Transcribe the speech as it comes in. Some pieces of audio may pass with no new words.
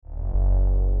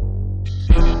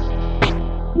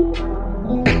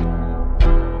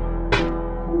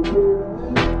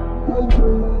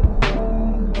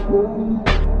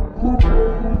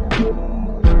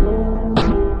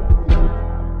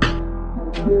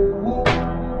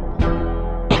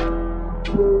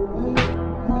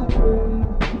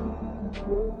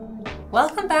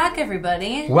Welcome back,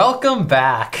 everybody. Welcome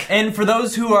back. And for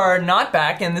those who are not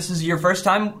back and this is your first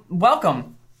time,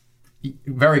 welcome.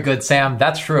 Very good, Sam.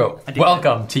 That's true.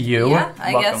 Welcome to you. Yeah,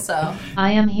 I Welcome. guess so.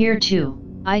 I am here too.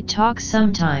 I talk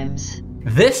sometimes.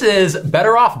 This is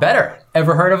Better Off Better.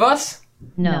 Ever heard of us?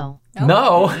 No.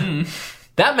 No.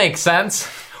 That makes sense.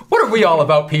 What are we all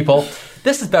about, people?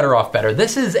 This is Better Off Better.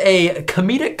 This is a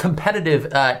comedic,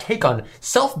 competitive take on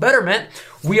self-betterment.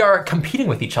 We are competing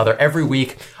with each other every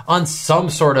week on some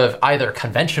sort of either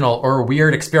conventional or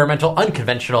weird, experimental,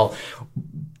 unconventional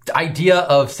idea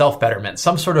of self-betterment.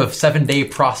 Some sort of 7-day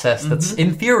process that's,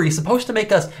 in theory, supposed to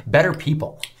make us better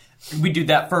people. We do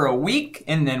that for a week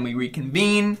and then we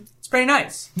reconvene. It's pretty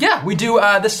nice. Yeah, we do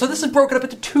this. So this is broken up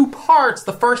into 2 parts.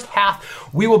 The first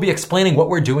half, we will be explaining what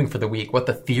we're doing for the week, what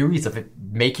the theories of it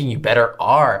making you better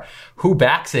are, who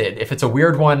backs it. If it's a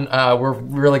weird one, we're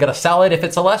really going to sell it. If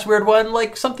it's a less weird one,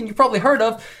 like something you've probably heard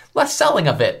of, less selling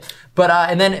of it. But,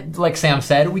 and then, like Sam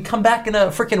said, we come back in a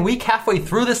freaking week halfway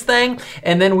through this thing,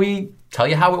 and then we tell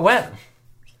you how it went.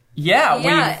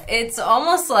 Yeah, it's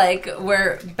almost like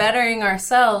we're bettering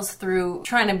ourselves through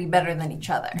trying to be better than each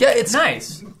other. Yeah, it's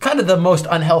nice. Kind of the most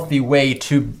unhealthy way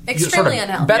to Extremely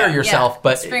unhealthy. better Yeah, yourself, yeah.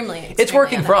 but Extremely it's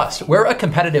working for us. We're a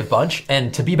competitive bunch,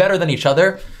 and to be better than each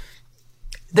other,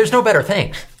 there's no better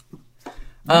thing.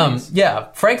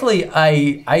 Yeah, frankly,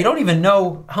 I don't even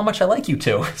know how much I like you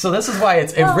two. So this is why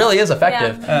it really is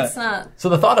effective. Yeah, it's not. So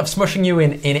the thought of smushing you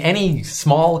in any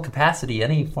small capacity,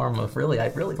 any form of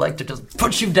I'd really like to just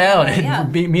put you down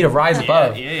and me to rise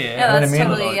above. Yeah, You know what I that's mean?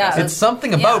 totally, yeah. It's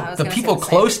something about the people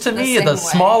close to me, the way.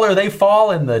 smaller they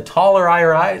fall and the taller I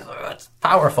rise. It's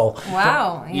powerful.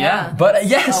 Wow, yeah. But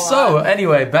yes, so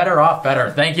anyway, Better Off Better.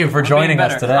 Thank you for joining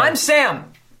us today. I'm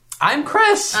Sam. I'm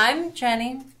Chris. I'm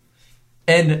Jenny.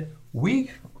 And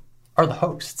we are the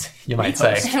hosts, you might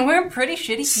say. And we're pretty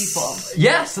shitty people.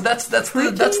 Yeah, so that's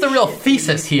the real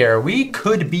thesis here. We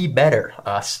could be better,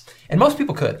 us. And most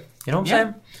people could. You know what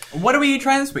I'm saying? What are we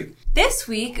trying this week? This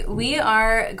week, we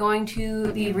are going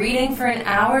to be reading for an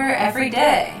hour every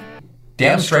day.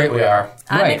 Damn straight we are.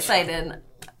 I'm Right. excited.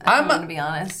 I'm going to be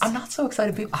honest. I'm not so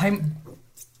excited, people.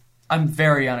 I'm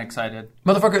very unexcited.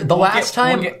 Motherfucker, last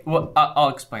time... I'll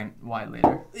explain why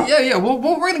later. Yeah, we're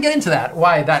going to get into that,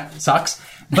 why that sucks.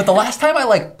 But the last time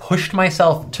I, pushed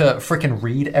myself to freaking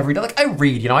read every day. I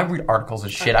read articles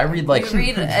and shit. I read, You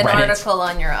read an Reddit. article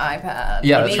on your iPad.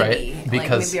 Yeah, that's maybe. right.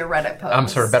 Because maybe a Reddit post. I'm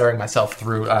sort of bettering myself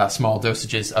through small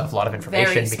dosages of a lot of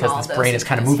information Very because small this brain is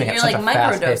kind of dosages. moving at You're such a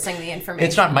fast pace. microdosing the information.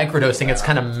 It's not microdosing, it's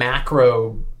kind of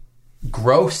macro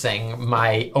grossing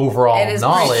my overall It is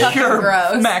knowledge. pretty fucking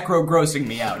gross. Macro grossing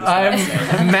me out.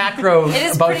 I'm macro It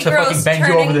is about pretty to fucking gross bend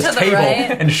you over turning this to the table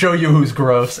right. and show you who's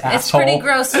gross, It's asshole. pretty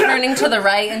gross turning to the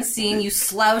right and seeing you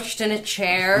slouched in a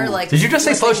chair. Did you just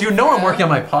say slouch? You know I'm working on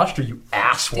my posture, you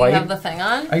asswipe. Do you have the thing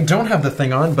on? I don't have the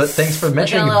thing on, but thanks for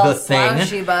mentioning little the thing.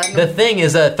 slouchy button. The thing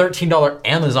is a $13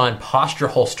 Amazon posture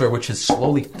holster, which is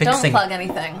slowly fixing. Don't plug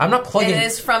anything. I'm not plugging. It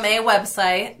is from a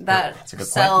website that that's a good point.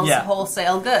 sells Yeah.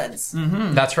 wholesale goods.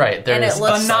 That's right. And There's it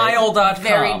looks Nile.com.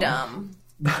 very dumb.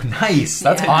 nice.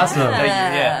 That's Yeah. awesome.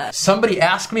 Yeah. Somebody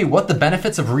asked me what the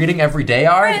benefits of reading every day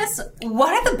are. Chris,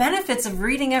 what are the benefits of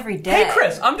reading every day? Hey,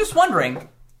 Chris, I'm just wondering,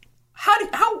 how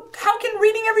can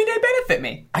reading every day benefit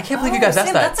me? I can't believe you guys asked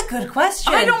Sam, that. that's a good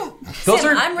question. I don't- Those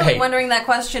Sam, are- I'm really hey, wondering that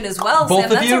question as well, both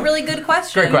Sam. of That's you? a really good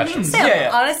question. Great question. Sam, Yeah.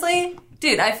 honestly,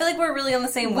 dude, I feel like we're really on the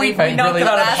same We wavelength. knocked it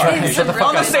out of the park. Hey, shut the fuck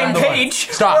On the up. same I'm the one. page.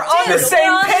 Stop. We're on the Dude, same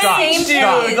we're on the page, same dude.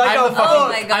 page. Like I'm a the Oh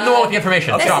fucking- my God. I'm the one with the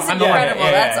information. This Stop. is I'm the one. incredible.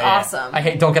 That's awesome. I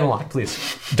hate. Don't get along, please.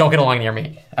 Don't get along near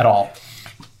me at all.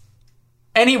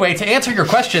 Anyway, to answer your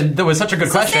question, that was such a good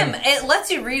question. Sam, it lets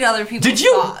you read other people's Did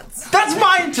you? thoughts. That's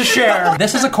mine to share.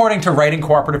 This is according to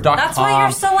writingcooperative.com. That's why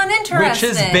you're so uninteresting. Which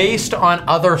is based on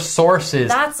other sources.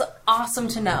 That's awesome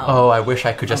to know. Oh, I wish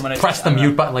I could just I'm gonna- press the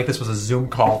mute button like this was a Zoom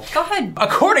call. Go ahead.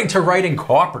 According to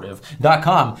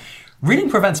writingcooperative.com, reading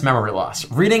prevents memory loss.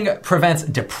 Reading prevents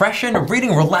depression.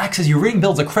 Reading relaxes you. Reading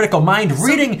builds a critical mind.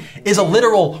 Reading is a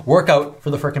literal workout for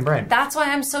the frickin' brain. That's why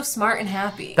I'm so smart and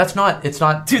happy. It's not Dude,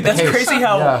 the that's case. crazy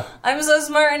how- Yeah. I'm so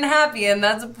smart and happy, and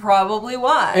that's probably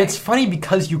why. It's funny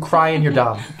because you cry and you're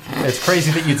dumb. It's crazy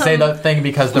that you'd say that thing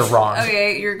because they're wrong.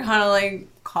 Okay, you're kind of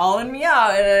calling me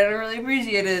out, and I don't really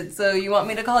appreciate it. So you want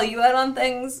me to call you out on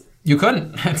things? You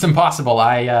couldn't. It's impossible.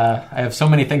 I have so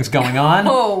many things going on.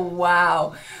 Oh,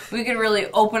 wow. We could really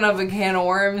open up a can of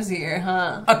worms here,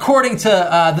 huh? According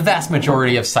to the vast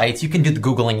majority of sites, you can do the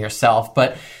Googling yourself,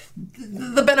 but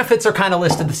the benefits are kind of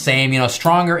listed the same.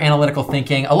 Stronger analytical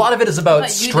thinking. A lot of it is about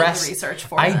stress. You did the research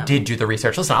for I them. did do the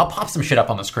research. Listen, I'll pop some shit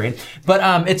up on the screen.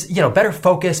 But it's, better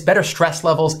focus, better stress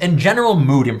levels, and general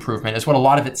mood improvement is what a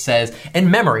lot of it says.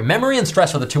 And memory. Memory and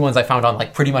stress are the two ones I found on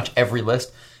like pretty much every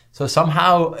list. So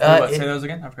somehow... say those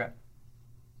again? I forgot.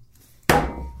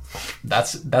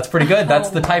 That's pretty good. That's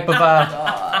the type of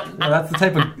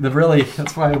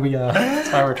that's why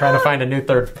we're trying to find a new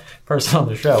third person on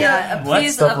the show. Yeah,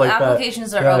 please. Stuff like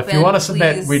applications that. are open. If you want to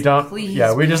submit, please, we don't. Please,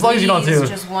 yeah, we as long as you don't do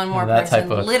just one more that person.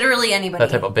 type of Literally anybody.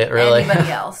 that type of bit. Really, anybody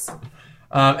else.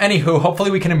 Anywho,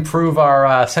 hopefully we can improve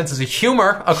our senses of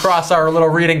humor across our little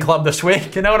reading club this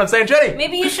week. You know what I'm saying, Jenny?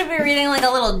 Maybe you should be reading like a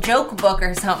little joke book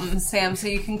or something, Sam, so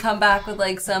you can come back with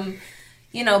like some,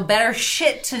 better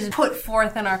shit to put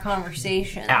forth in our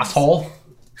conversation. Asshole.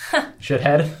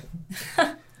 Shithead.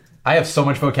 I have so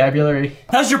much vocabulary.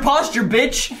 How's your posture,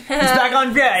 bitch? It's back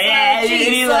on. Yeah,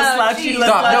 you less slouchy, less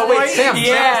slouchy. No, wait, Sam.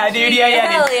 Yeah, dude.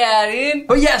 Yeah, Hell dude. yeah, dude.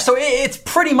 But yeah, so it's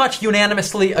pretty much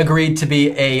unanimously agreed to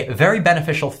be a very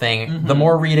beneficial thing. Mm-hmm. The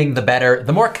more reading, the better.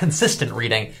 The more consistent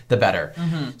reading, the better.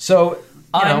 Mm-hmm. So,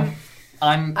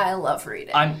 I love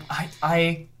reading. I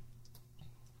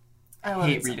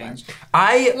hate reading. So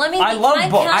I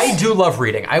love books. I do love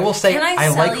reading. I will say I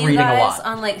like reading a lot.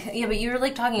 But you were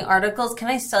like talking articles. Can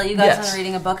I sell you guys on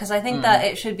reading a book? Because I think that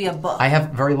it should be a book. I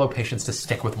have very low patience to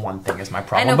stick with one thing is my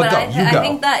problem. I know, but I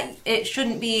think that it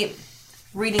shouldn't be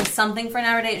reading something for an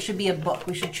hour a day. It should be a book.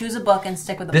 We should choose a book and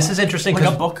stick with the book. This is interesting.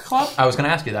 Like a book club? I was going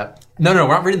to ask you that. No, we're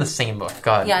not reading the same book.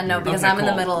 God. Yeah, no, because I'm in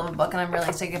the middle of a book and I'm really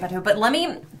excited to get back to it. But let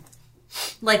me...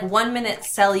 1 minute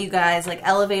sell you guys,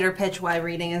 elevator pitch why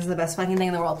reading is the best fucking thing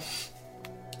in the world.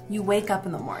 You wake up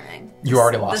in the morning. You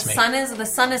already lost me. The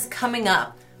sun is coming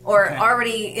up, or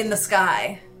already in the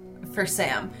sky for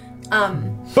Sam.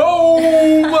 Boom!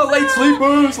 A late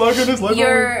sleeper, slugging his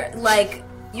liver.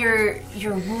 You're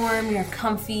warm, you're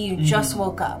comfy, you just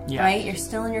woke up, right? You're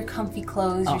still in your comfy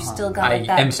clothes, you still got that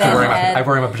bed head. I'm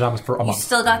wearing my pajamas for a month. You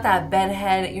still got that bed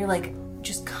head, you're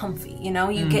just comfy,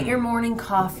 You get your morning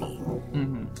coffee.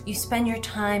 Mm-hmm. You spend your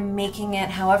time making it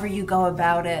however you go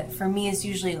about it. For me, it's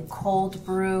usually a cold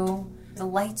brew. The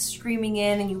light's streaming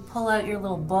in, and you pull out your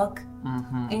little book,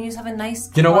 and you just have a nice.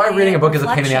 You know why reading a book is a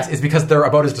pain in the ass? Is because they're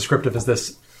about as descriptive as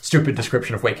this stupid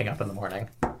description of waking up in the morning.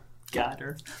 Got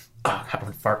her. Oh, I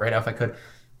would fart right now if I could.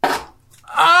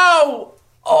 Ow!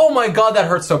 Oh my god, that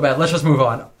hurts so bad. Let's just move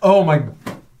on. Oh my.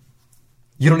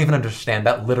 You don't even understand.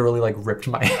 That literally ripped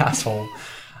my asshole.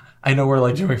 I know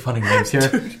we're doing funny names here.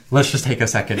 Dude. Let's just take a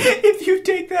second. If you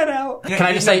take that out. Can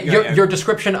I just say, your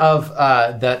description of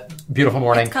that beautiful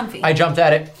morning, it's comfy. I jumped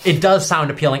at it. It does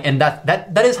sound appealing, and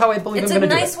that is how I believe I'm going to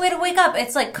do it. It's a nice way to wake up.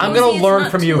 It's cozy, I'm going to learn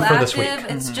from you for this week.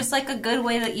 It's just a good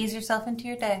way to ease yourself into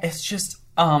your day. It's just,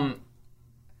 I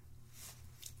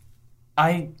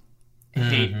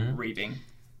hate reading.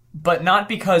 But not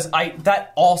because it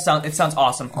sounds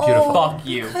awesome. Beautiful. Fuck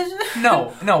you.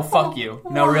 No, fuck you.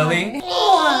 No, really?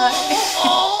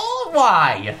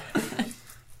 Why?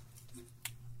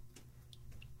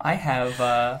 I have,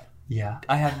 I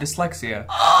have dyslexia.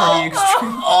 Pretty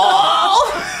extreme.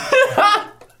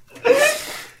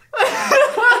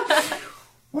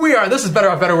 This is Better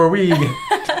Off Better, where we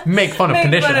make fun of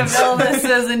conditions. Make fun of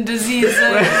illnesses and diseases.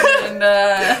 And,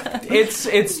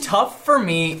 It's tough for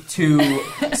me to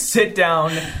sit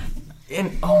down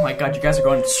and... Oh my god, you guys are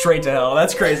going straight to hell.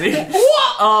 That's crazy.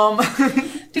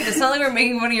 Dude, it's not like we're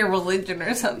making fun of your religion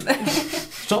or something.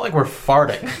 It's not like we're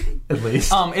farting, at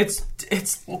least.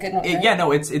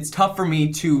 It's tough for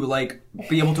me to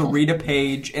be able to read a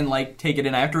page and take it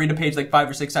in. I have to read a page 5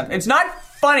 or 6 times. It's not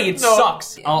funny. It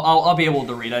sucks. I'll be able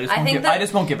to read. I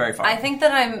just won't get very far. I think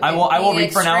that I will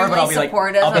read for an hour, but I'll be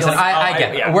supportive. Listen, I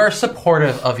get it. Yeah. We're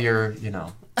supportive of your,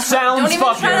 Sounds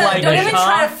fucking like Don't even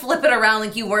try to flip it around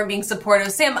like you weren't being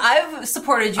supportive. Sam, I've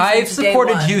supported you I've since day one.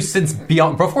 supported you since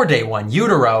before day one.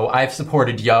 Utero, I've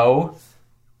supported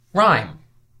rhyme.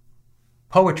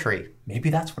 Poetry. Maybe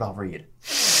that's what I'll read.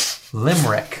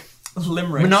 Limerick.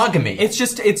 Limerick. Monogamy. It's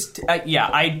just,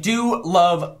 I do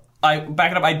love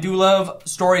back it up. I do love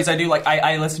stories. I do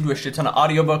I listen to a shit ton of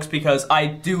audiobooks because I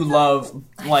do love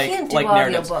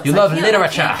narratives. You love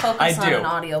literature. I do.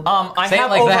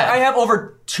 I have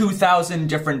over 2,000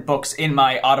 different books in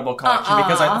my Audible collection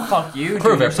because fuck you.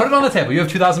 Prove it. Put it on the table. You have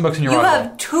 2,000 books in your Audible. You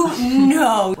have two.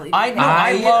 No.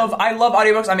 I love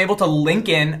audiobooks. I'm able to link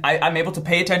in. I'm able to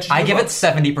pay attention. I give it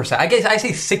 70%. I guess I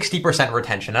say 60%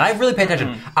 retention, and I really pay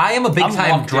attention. I am a big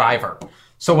time driver.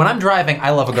 So when I'm driving, I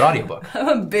love a good audiobook. I'm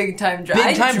a big time driver.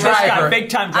 Big time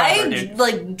driver, dude.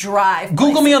 I drive.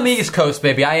 Google me on the East Coast,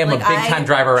 baby. I am a big time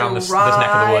driver around this neck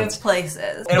of the woods.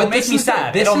 Places. It'll make me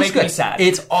sad. It'll make me sad.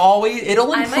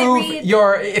 It'll improve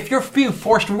if you're being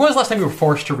forced. When was the last time you were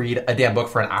forced to read a damn book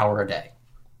for an hour a day?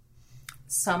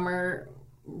 Summer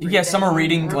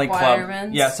reading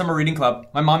club. Yeah, summer reading club.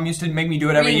 My mom used to make me do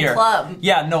it every year. Club.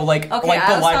 Yeah, no, like the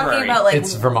library. About,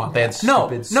 it's Vermont. They had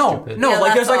stupid. No.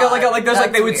 Yeah,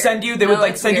 they would send you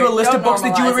a list of books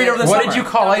that you would read over the summer. What did you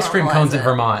call ice cream cones in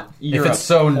Vermont? If it's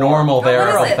so normal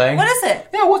there, what is it?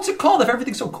 Yeah, what's it called? If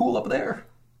everything's so cool up there.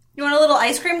 You want a little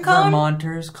ice cream cone?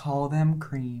 Vermonters call them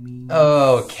creamy.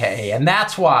 Okay, and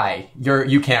that's why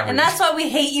you can't read. And that's why we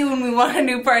hate you when we want a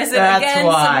new person. That's Again,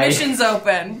 why. Submissions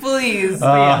open, please.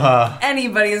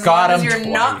 Anybody, as Got long as him you're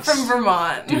twice. not from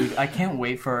Vermont. Dude, I can't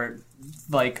wait for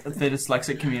the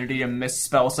dyslexic community to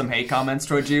misspell some hate comments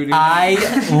towards you, dude. I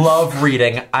love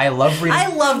reading. I love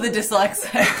the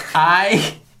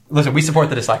dyslexic. Listen, we support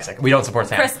the dyslexic. We don't support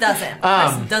Sam. Chris doesn't.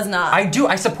 Chris does not. I do.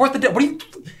 I support the... What do you...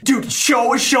 Dude,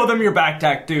 show them your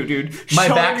backpack, dude. My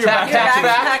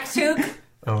backpack toque?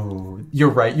 Oh, you're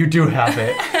right. You do have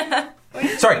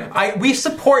it. Sorry, we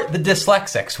support the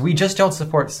dyslexics. We just don't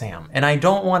support Sam. And I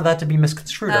don't want that to be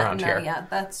misconstrued around here. Yeah,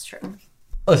 that's true.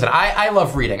 Listen, I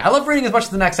love reading. I love reading as much as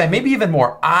the next guy, maybe even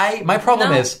more. My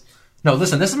problem is... No,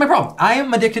 listen, this is my problem. I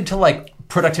am addicted to,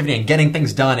 productivity and getting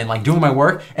things done and, doing my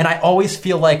work, and I always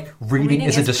feel like reading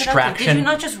is a distraction. Did you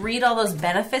not just read all those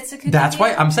benefits it could give That's you?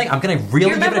 why I'm saying I'm going to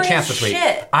really give it a chance this week.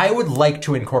 Shit. I would like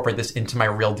to incorporate this into my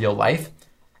real deal life.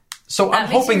 So I'm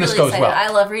hoping this goes well. I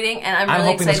love reading, and I'm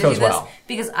really excited to do this well.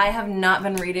 because I have not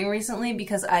been reading recently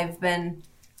because I've been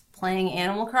playing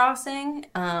Animal Crossing.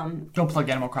 Don't plug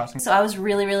Animal Crossing. So I was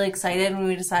really, really excited when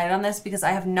we decided on this because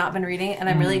I have not been reading, and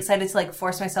I'm really excited to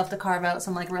force myself to carve out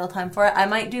some real time for it. I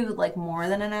might do more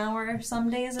than an hour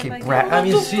some days if I can. I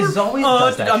mean, she's always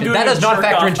does that. That does not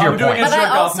factor into your point.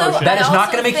 That is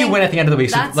not going to make you win at the end of the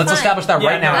week. So let's establish that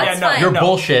right now. You're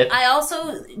bullshit. I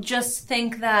also just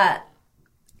think that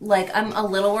I'm a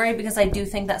little worried because I do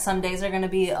think that some days are going to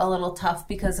be a little tough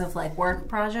because of work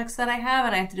projects that I have,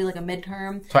 and I have to do a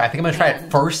midterm. So I think I'm going to try it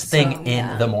first thing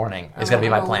in the morning. Is going to be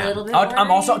my plan.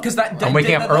 I'm also because I'm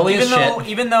waking up early as shit.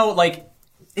 Even though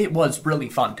it was really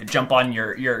fun to jump on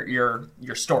your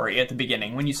story at the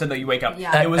beginning when you said that you wake up.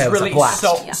 Yeah. It was really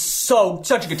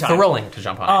such a good time. Thrilling to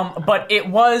jump on. But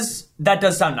that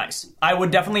does sound nice. I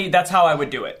would definitely. That's how I would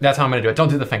do it. That's how I'm going to do it. Don't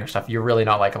do the finger stuff. You're really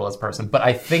not likable as a person. But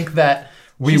I think that.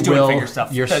 She's doing finger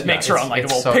stuff that makes her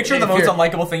unlikable. Picture the most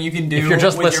unlikable thing you can do if you're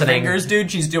just with listening, your fingers, dude.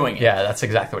 She's doing it. Yeah, that's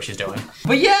exactly what she's doing.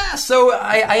 But yeah, so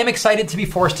I am excited to be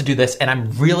forced to do this, and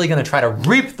I'm really going to try to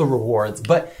reap the rewards.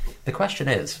 But the question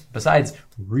is, besides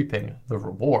reaping the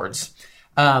rewards,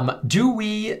 do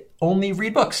we only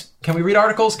read books? Can we read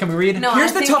articles? Can we read? No,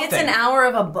 here's I think it's an hour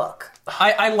of a book.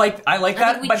 I like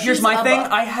that, but here's my thing.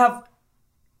 I have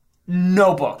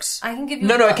no books. I can give you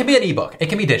No, it can be an ebook. It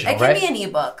can be digital, right? It can be an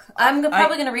ebook. I'm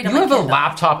probably going to read on my Kindle. You have Kindle. a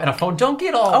laptop and a phone. Don't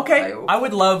get all... Okay.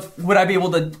 Would I be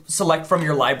able to select from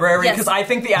your library? Because I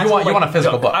think the actual... You want a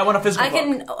physical book. I want a physical book. I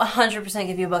can 100%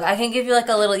 give you a book. I can give you a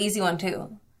little easy one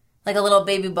too. A little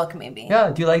baby book, maybe.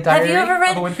 Yeah, do you like Diary of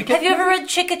a Wimpy Kid? Have you ever read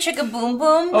Chicka Chicka Boom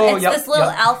Boom? Oh, it's this little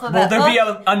alphabet book. Will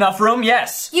there be enough room?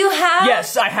 Yes. You have?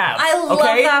 Yes, I have. I love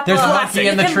that book. There's a monkey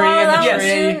in the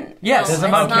tree. Yes. There's a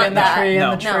monkey in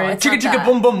the tree. Chicka Chicka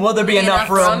Boom Boom, will there be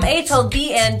enough room? A told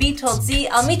B and B told C,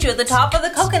 I'll meet you at the top of the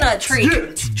coconut tree.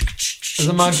 There's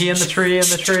a monkey in the tree.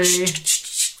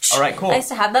 All right, cool. I used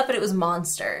to have that, but it was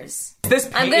monsters. No.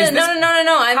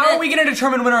 How are we going to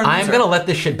determine winner and loser? I'm going to let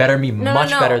this shit better me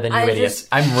much better than you idiots.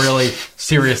 I'm really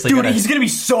seriously Dude, he's going to be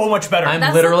so much better.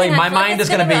 My mind is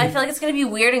going to be... I feel like it's going to be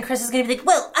weird, and Chris is going to be like,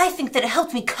 well, I think that it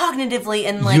helped me cognitively,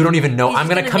 and you don't even know. I'm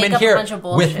going to come in here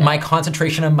with my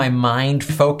concentration of my mind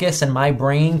focus and my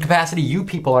brain capacity. You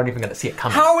people aren't even going to see it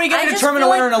coming. How are we going to determine a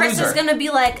winner and a loser? Chris is going to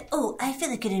be like, oh, I feel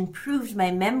like it improved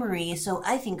my memory, so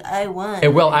I think I won.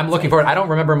 It will. I'm looking forward. I don't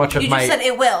remember much of my... You just said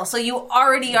it will, so you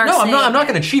already are saying... No, I'm not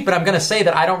going to cheat, but I'm going to say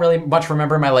that I don't really much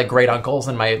remember my great uncles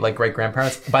and my great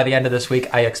grandparents. By the end of this week,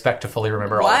 I expect to fully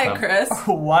remember all of them. Why, Chris?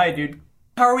 Why, dude?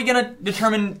 How are we going to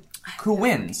determine who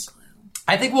wins?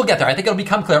 I think we'll get there. I think it'll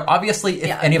become clear. Obviously,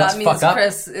 if any of us fuck up,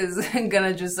 Chris is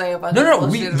gonna just say a bunch no.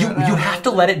 of You have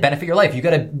to let it benefit your life. You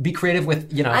got to be creative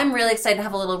with, I'm really excited to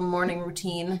have a little morning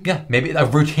routine. Yeah, maybe a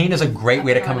routine is a great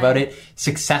way to come about it.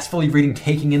 Successfully reading,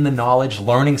 taking in the knowledge,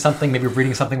 learning something, maybe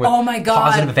reading something with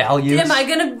positive values.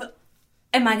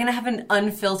 Am I gonna have an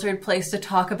unfiltered place to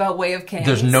talk about Way of Kings?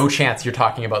 There's no chance you're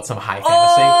talking about some high fantasy.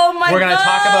 Oh my We're gonna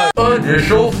talk about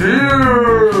initial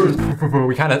fears.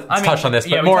 We kind of touched on this,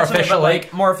 but more officially,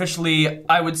 more officially,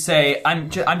 I would say I'm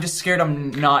just scared.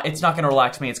 It's not gonna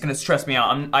relax me. It's gonna stress me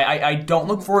out. I don't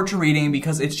look forward to reading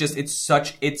because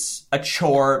it's a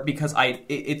chore because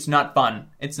it's not fun.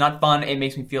 It's not fun. It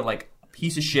makes me feel like a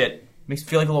piece of shit. Makes me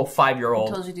feel like a little 5-year-old.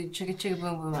 I told you, dude. Chicka chicka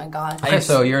boom boom. My God. Okay,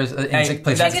 so yours in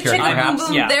place of security, perhaps.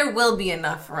 Boom, boom, there will be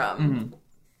enough room.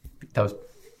 Mm-hmm.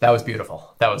 That was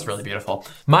beautiful. That was really beautiful.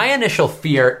 My initial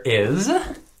fear is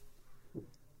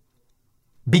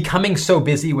becoming so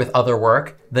busy with other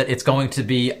work that it's going to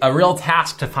be a real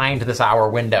task to find this hour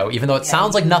window. Even though it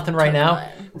sounds like nothing right now,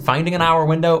 finding an hour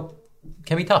window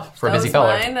can be tough for a busy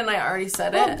fella. Mine, and I already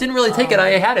said it. Didn't really take it.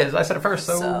 I had it. I said it first,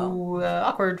 so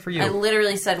awkward for you. I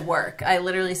literally said work. I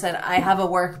literally said I have a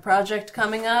work project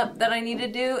coming up that I need to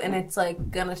do, and it's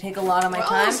like gonna take a lot of my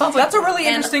time. That's a really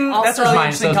interesting. That's a really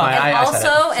interesting concept.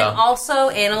 And also,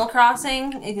 Animal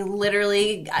Crossing.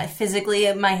 Literally,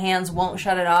 physically, my hands won't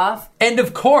shut it off. And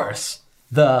of course,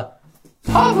 the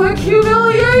public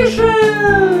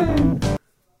humiliation.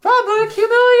 Public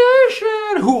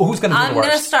humiliation. Who's going to do the worst? I'm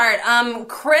going to start.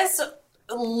 Chris,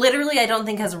 literally, I don't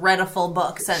think has read a full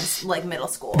book since like middle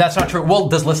school. That's not true. Well,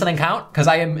 does listening count? Because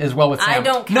I am as well with Sam. I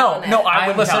don't count it. No,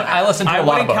 I listen to a lot of books. I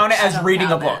wouldn't count it as reading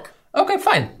a book. Okay,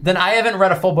 fine. Then I haven't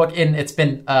read a full book it's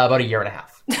been about a year and a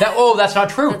half. That's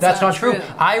not true. That's not true.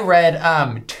 I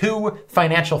read 2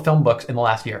 financial film books in the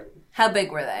last year. How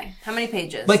big were they? How many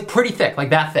pages? Like pretty thick, like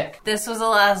that thick. This was the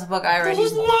last book I read.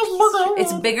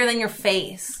 It's bigger than your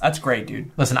face. That's great, dude.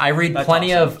 Listen, I read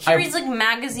plenty of... He reads like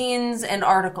magazines and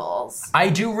articles. I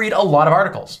do read a lot of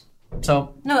articles.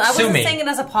 So, no, I wasn't saying it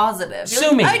as a positive.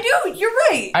 Sue me. I do. You're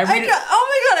right. Oh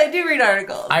my God, I do read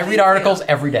articles. I read articles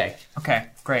every day. Okay,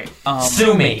 great.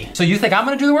 Sue me. So you think I'm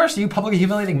going to do the worst? Are you publicly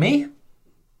humiliating me?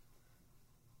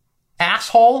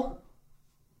 Asshole?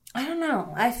 I don't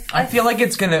know. I feel like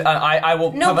it's gonna. I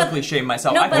will publicly shame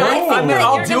myself. No, but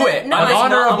I'll do it. An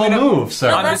honorable move, sir.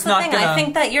 No, that's the thing. I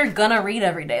think that you're gonna read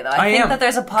every day, though. I think that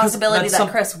there's a possibility that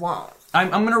Chris won't. I'm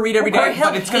gonna read every day,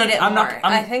 but it's gonna.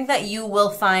 I think that you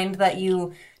will find that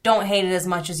you don't hate it as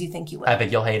much as you think you will. I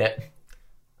think you'll hate it.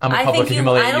 I'm gonna publicly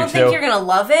humiliate you too. I don't think you're gonna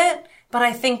love it. But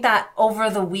I think that over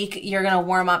the week you're gonna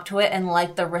warm up to it and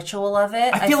like the ritual of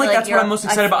it. I feel like that's what I'm most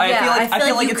excited about. I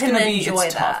feel like it's gonna be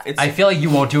tough. I feel like you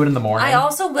won't do it in the morning. I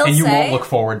also will and you won't look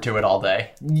forward to it all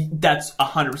day. That's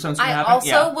 100% gonna happen. I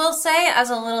also will say, as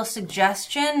a little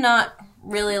suggestion, not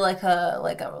really like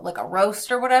a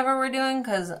roast or whatever we're doing,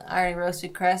 because I already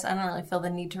roasted Chris. I don't really feel the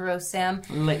need to roast Sam.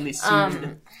 Lately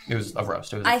sued. It was a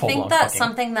roast. It was I think that's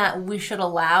something that we should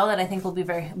allow that I think will be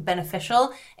very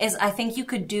beneficial. Is I think you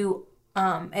could do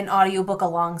an audiobook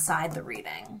alongside the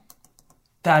reading.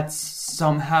 That's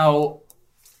somehow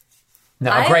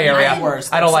a gray area.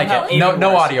 I don't like it.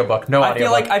 No audiobook. No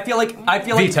audiobook. I feel like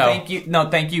Veto.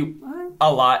 Thank you a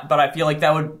lot, but I feel like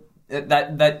that would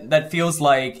that feels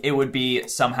like it would be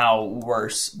somehow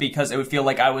worse, because it would feel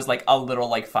like I was like a little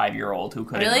like 5-year-old who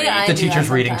couldn't read. The teacher's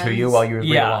reading to you while you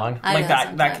read along. Like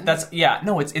that. That's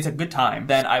no. It's a good time.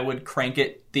 Then I would crank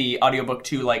the audiobook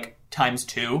to like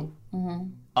 ×2. Mm-hmm.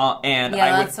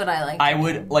 That's what I like. I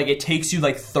would it takes you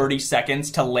like 30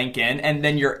 seconds to link in, and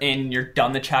then you're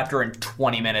done the chapter in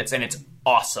 20 minutes, and it's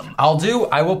awesome.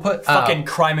 I will put fucking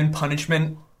Crime and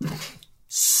Punishment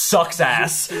sucks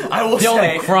ass. I will say. The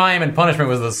only crime and punishment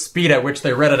was the speed at which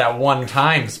they read it at one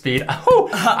time speed.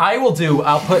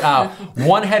 I'll put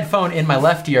one headphone in my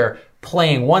left ear,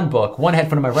 playing one book, one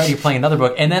headphone in my right ear playing another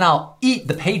book, and then I'll eat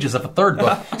the pages of a third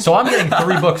book. So I'm getting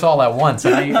 3 books all at once,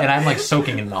 and I'm like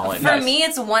soaking in knowledge. For me,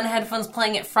 it's one headphone's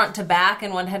playing it front to back,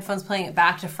 and one headphone's playing it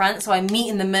back to front, so I meet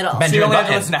in the middle. So you only have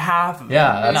to listen to half of it.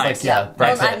 Yeah, that's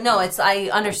nice. I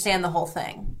understand the whole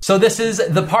thing. So this is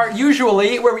the part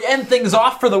usually where we end things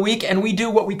off for the week, and we do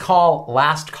what we call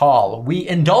last call. We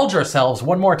indulge ourselves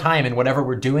one more time in whatever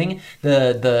we're doing,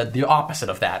 the opposite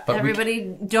of that. But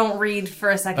everybody don't read for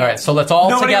a second. All right, so let's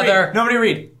all together. Nobody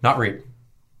read. Not read.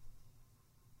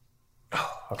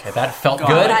 Okay, that felt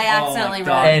good. I accidentally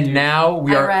read. And now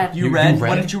we are. Read. You read?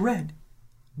 What did you read?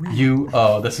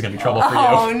 This is gonna be trouble for you.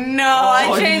 Oh no!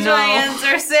 I changed my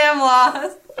answer. Sam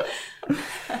lost.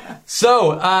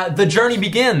 So, the journey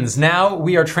begins. Now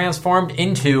we are transformed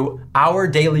into our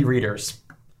daily readers.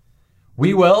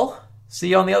 We will See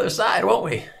you on the other side, won't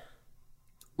we?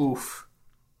 Oof.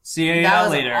 See you That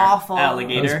was later, awful.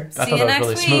 alligator. I See thought you that was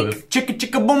next really week. smooth. Chicka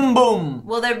chicka boom boom.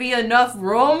 Will there be enough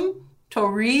room to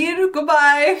read?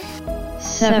 Goodbye.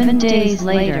 7 days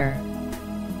later.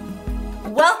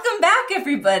 Welcome back,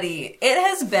 everybody. It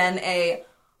has been a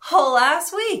whole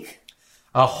ass week.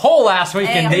 A whole last week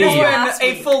Hey, indeed. I'm It's Last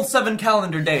been a week. full 7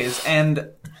 calendar days, and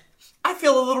I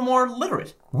feel a little more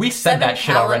literate. We said 7 that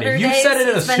shit already. calendar You days? said it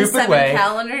in a It's been stupid 7 way.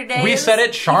 calendar days? We said it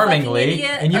You charmingly, fucking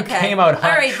idiot. and you Okay. came out All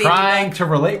right, baby trying book. to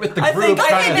relate with the I group. think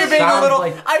trying to you're being a sound little.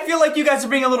 like I feel like you guys are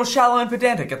being a little shallow and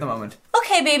pedantic at the moment.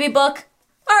 Okay, baby book.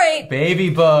 All right. baby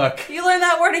book. You learned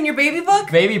that word in your baby book?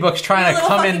 Baby book's trying You to little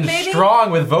come fucking in baby?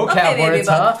 strong with vocab Okay, baby words,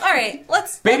 book. huh? All right,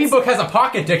 let's. Baby book has a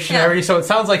pocket dictionary, Yeah. so it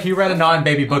sounds like you read a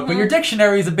non-baby book, Mm-hmm. but your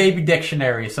dictionary is a baby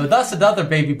dictionary. So thus another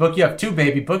baby book. You have 2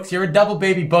 baby books. You're a double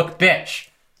baby book bitch.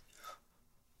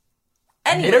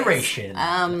 Anyways, Iteration.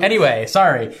 Anyway,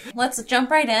 sorry. let's jump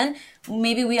right in.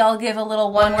 Maybe we all give a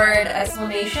little one-word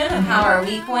explanation of how our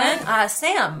week went.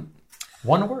 Sam.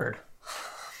 One word.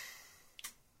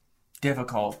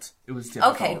 Difficult. It was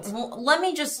difficult. Okay, well, let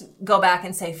me just go back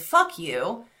and say fuck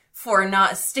you for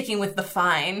not sticking with the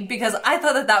fine because I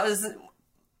thought that was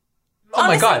Oh my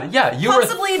honestly, god, yeah, you were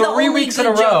possibly the 3 only weeks in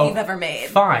good a joke row. you've ever made.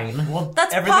 Fine. Well,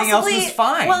 That's everything possibly, else was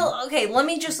fine. Well, okay, let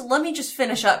me just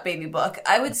finish up, baby book.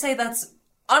 I would say that's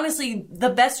honestly the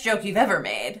best joke you've ever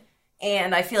made,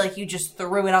 and I feel like you just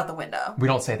threw it out the window. We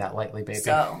don't say that lightly, baby.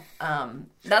 So,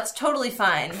 that's totally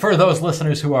fine. For those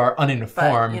listeners who are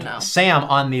uninformed, But, you know. Sam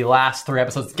on the last 3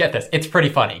 episodes, get this, it's pretty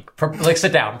funny. Like,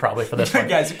 sit down probably for this one.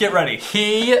 guys, get ready.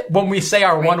 He, when we say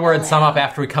our one-word sum up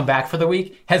after we come back for the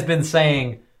week, has been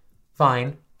saying,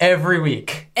 fine, every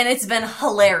week. And it's been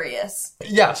hilarious.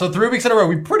 Yeah, so 3 weeks in a row,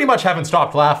 we pretty much haven't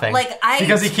stopped laughing. Like,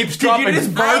 because he keeps Did dropping. you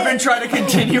just burp and try to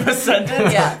continue a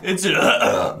sentence? Yeah. It's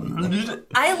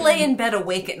I lay in bed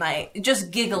awake at night, just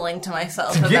giggling to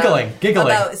myself. Giggling.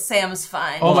 About Sam's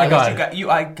fine. Oh my God. You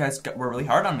guys were really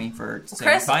hard on me for saying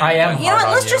Chris, fine. I am You know hard what?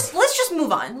 on Let's you. just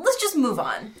move on. Let's just move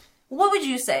on. What would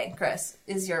you say, Chris,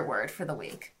 is your word for the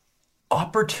week?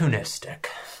 Opportunistic.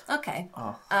 Okay.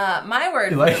 Oh. My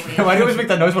word Like, for the week. why do you always make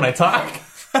that noise when I talk?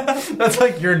 That's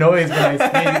like your noise when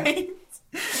I speak.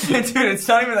 Dude, it's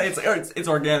not even like it's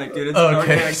organic, dude. It's an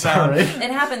Okay, organic sound. sorry.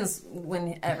 It happens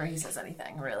whenever he says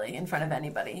anything, really, in front of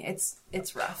anybody.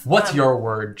 It's rough. What's your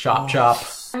word, Chop Chop?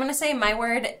 I'm gonna say my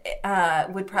word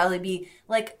would probably be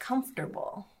like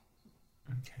comfortable.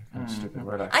 Stupid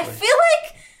word, I actually. feel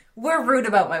like we're rude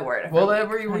about my word. Well,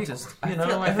 every week, just- you know,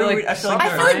 feel- I feel like I feel like I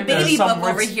feel like There's Baby some Book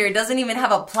over words- here doesn't even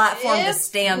have a platform to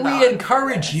stand on. we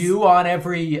encourage you on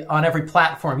every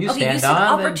platform you Okay, you stand said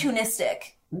on. opportunistic.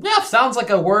 Yeah, sounds like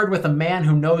a word with a man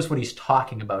who knows what he's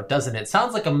talking about, doesn't it?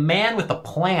 Sounds like a man with a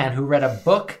plan who read a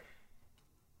book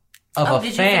of Oh, a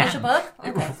did fan. you finish a book?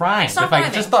 It Okay. rhymed. Stop If I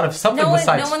rhyming. just thought of something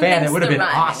besides one fan, thinks it would have the been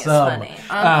rhyming is awesome. funny.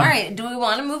 All right, do we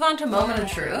want to move on to moment of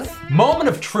truth? Moment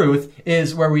of truth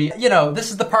is where we,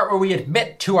 this is the part where we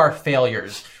admit to our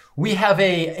failures. We have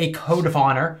a code of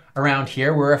honor around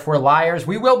here where if we're liars,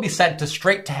 we will be sent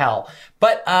straight to hell.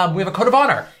 But we have a code of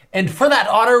honor. And for that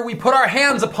honor, we put our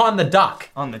hands upon the duck.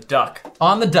 On the duck.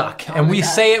 On the duck. And we duck.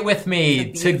 say it with me.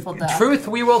 It's a beautiful duck. Truth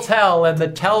we will tell, and the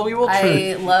tell we will I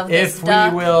truth. love this If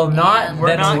duck, we will not, and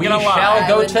then not we gonna shall lie. I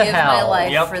go would to give hell. my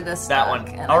life Yep, for this that duck, one.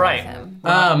 and All I right.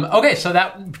 love him. Okay, so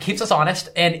that keeps us honest.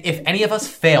 And if any of us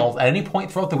failed at any point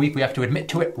throughout the week, we have to admit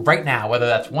to it right now, whether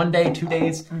that's 1 day, 2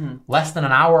 days, less than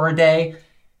an hour a day.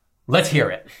 Let's hear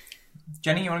it.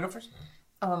 Jenny, you want to go first?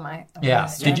 Oh my. Yeah.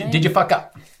 Did you fuck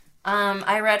up?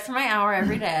 I read for my hour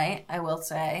every day, I will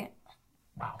say.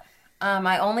 Wow.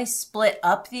 I only split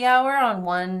up the hour on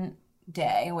one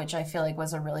day, which I feel like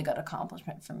was a really good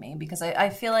accomplishment for me because I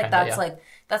feel like Kinda, that's yeah.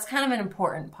 that's kind of an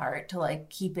important part to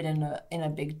like keep it in a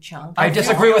big chunk. I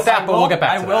disagree with that, but we'll get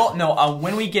back to that. No,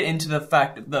 when we get into the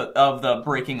fact of the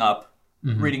breaking up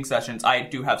reading sessions, I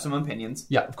do have some opinions.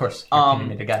 Yeah, of course. You're an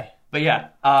opinionated guy. But yeah,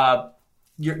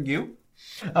 you?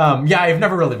 Yeah, I've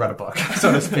never really read a book,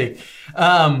 so to speak.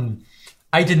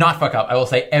 I did not fuck up. I will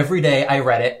say every day I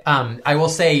read it. I will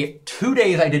say 2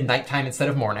 days I did nighttime instead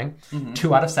of morning,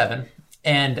 2 out of 7.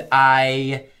 And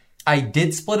I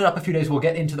did split it up a few days. We'll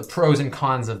get into the pros and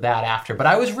cons of that after. But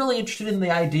I was really interested in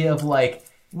the idea of like,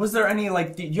 Was there any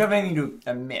do you have anything to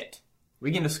admit?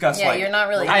 We can discuss. Yeah, you're not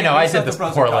really- I know I did this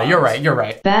poorly. You're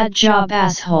right. Bad job,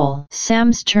 asshole.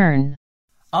 Sam's turn.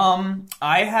 I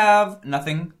have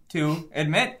nothing to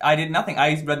admit. I did nothing.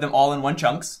 I read them all in 1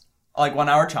 chunks, like 1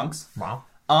 hour chunks. Wow.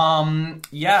 I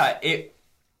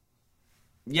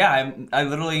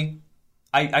literally,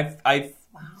 I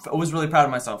I was really proud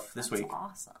of myself this week.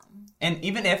 Awesome. And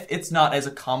even if it's not as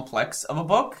complex of a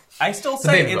book, I still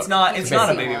say baby it's book. not. It's It's a not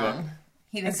a baby baby book.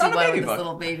 He didn't It's see not a one baby with this book.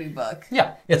 little baby book.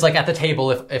 Yeah, it's like at the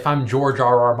table. If I'm George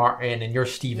R.R. Martin and you're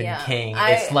Stephen Yeah. King,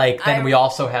 it's like then we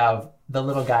also have the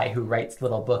little guy who writes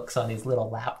little books on his little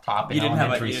laptop in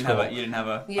elementary school. You didn't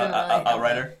have You didn't really a have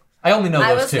writer. I only know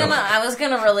I those was two.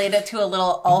 gonna relate it to a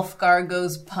little Ulfgar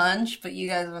Goes Punch, but you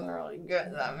guys weren't really good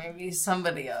at that. Maybe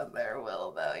somebody out there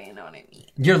will, though. You know what I mean?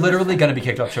 You're literally going to be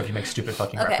kicked off the show if you make stupid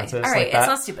fucking Okay, references all right. like that. It's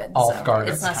not stupid. Ulfgar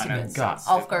It's not Kinda stupid. God.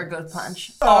 Ulfgar Goes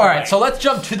Punch. All right, so let's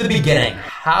jump to the beginning.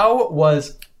 How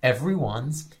was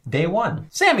everyone's day one?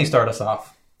 Sammy, start us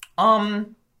off.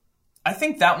 I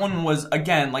think that one was,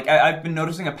 again, like, I've been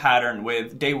noticing a pattern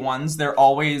with day ones. They're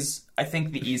always, I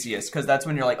think, the easiest, because that's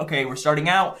when you're like, okay, we're starting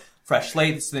out, fresh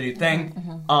slate, this is the new thing,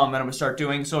 and I'm going to start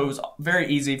doing. So it was very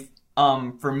easy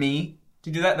for me to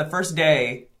do that. The first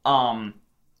day,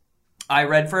 I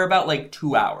read for about, like,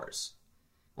 2 hours.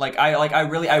 I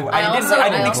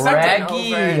didn't expect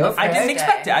it. I didn't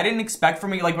expect it. I didn't expect for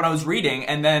me, like, when I was reading,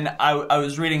 and then I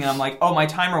was reading, and I'm like, oh, my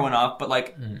timer went off, but,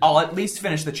 like, I'll at least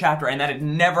finish the chapter, and that had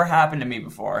never happened to me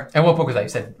before. And what book was that? You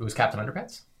said it was Captain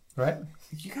Underpants, right?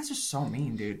 You guys are so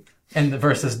mean, dude. And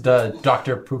versus the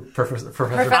Doctor Professor.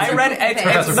 I read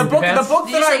Professor the book Did you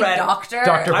that I say read. Doctor?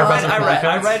 Doctor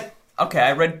Professor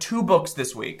I read 2 books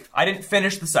this week. I didn't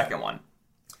finish the second one.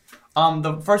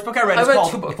 The first book I read is read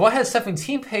called... 2 books. One had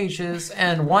 17 pages,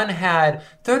 and one had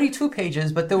 32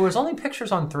 pages, but there was only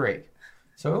pictures on 3.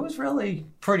 So it was really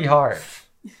pretty hard.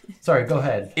 Sorry, go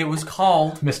ahead. It was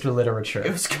called... Mr. Literature.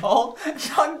 It was called...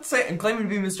 I'm claiming to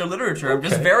be Mr. Literature. I'm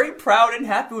just very proud and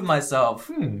happy with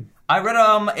myself. I read,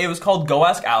 it was called Go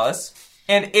Ask Alice,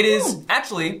 and it is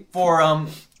actually for,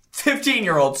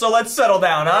 15-year-olds, so let's settle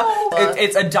down, huh?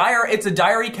 It's a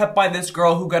diary kept by this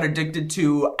girl who got addicted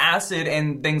to acid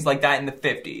and things like that in the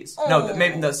 50s. No,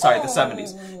 maybe the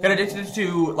 70s. Got addicted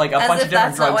to like a bunch of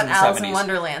different drugs in the 70s. Alice in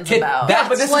Wonderland's about. Yeah,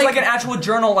 but this is like like an actual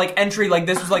journal like entry. Like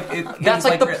this was like That's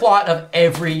like the plot of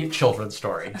every children's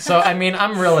story. So I mean,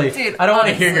 I'm really Dude, I don't want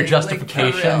to hear your honestly,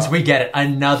 justifications. like, for real. We get it.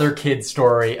 Another kid's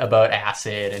story about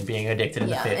acid and being addicted in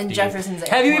the 50s. and Jefferson's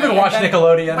Have you even Airplane. watched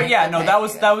Nickelodeon? But yeah, no,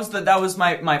 Okay, that was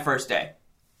my first day.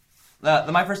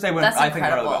 My first day went, That's I think,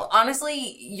 incredible. really well.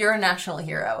 Honestly, you're a national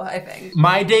hero, I think.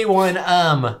 My day one,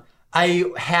 I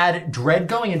had dread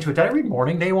going into it. Did I read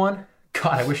morning day one?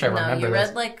 God, I wish I No, remember you this.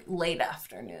 read like late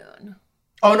afternoon.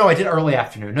 Oh, no, I did early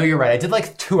afternoon. No, you're right. I did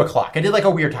like 2 o'clock. I did like a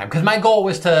weird time. Because my goal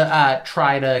was to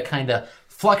try to kind of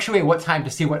fluctuate what time to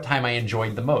see what time I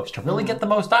enjoyed the most. To really get the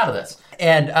most out of this.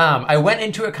 And I went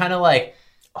into it kind of like,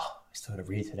 oh, I still got to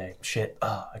read today. Shit,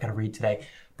 oh, I got to read today.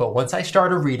 But once I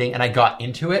started reading and I got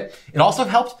into it, it also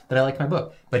helped that I liked my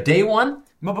book. But day one...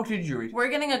 What book did you read? We're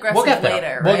getting aggressive We'll get there.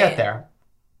 later, right? We'll get there.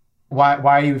 Why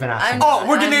are you even asking? Oh,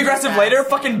 we're getting I'm aggressive just later? asking.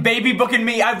 Fucking baby booking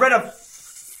me. I read a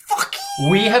fucking...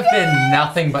 We have been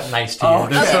nothing but nice to you. Oh,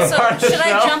 This Okay, so far so this should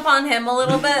I show. jump on him a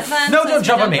little bit then? No, since don't we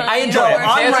jump on jumped me. I you? enjoy it. Or- To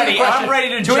answer ready. your question- I'm ready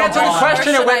to To jump answer your on. question, Or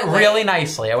it should went I wait? really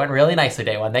nicely. It went really nicely,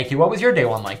 day one. Thank you. What was your day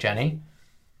one like, Jenny?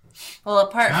 Well,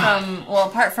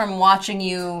 apart from watching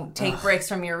you take breaks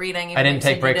from your reading, I didn't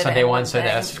take breaks on day one, so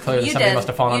that's clearly something must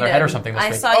have fallen on their head or something this I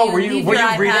week. saw Oh, you were you leave your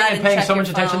reading iPad and paying check so your much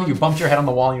attention that phone. you bumped your head on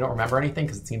the wall and you don't remember anything?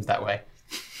 Because it seems that way.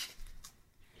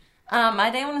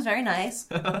 My day one was very nice.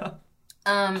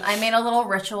 I made a little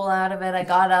ritual out of it. I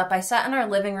got up. I sat in our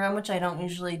living room, which I don't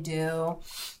usually do,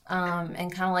 and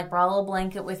kind of like brought a little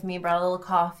blanket with me, brought a little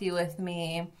coffee with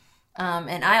me.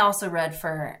 And I also read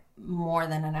for more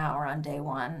than an hour on day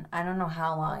one. I don't know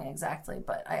how long exactly,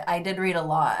 but I did read a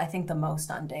lot. I think the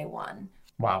most on day one.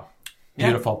 Wow.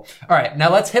 Beautiful. All right,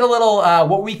 now let's hit a little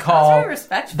what we call. That was very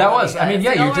respectful. That was. I mean,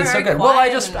 yeah, you did so good. Well,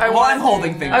 I'm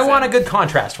holding things. I want a good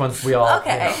contrast once we all.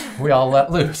 Okay. We all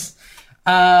let loose.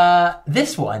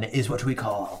 This one is what we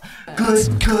call. Good,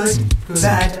 bad, good,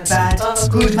 bad,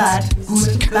 ugly, good, bad,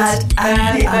 ugly,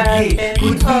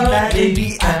 good,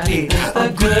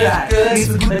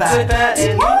 bad,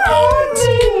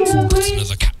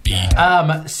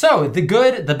 So the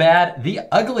good, the bad, the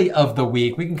ugly of the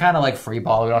week. We can kind of like free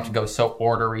ball. We don't have to go so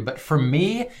ordery. But for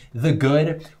me, the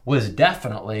good was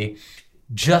definitely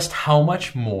just how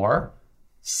much more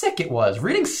sick it was.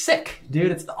 Reading Sick,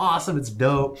 dude. It's awesome. It's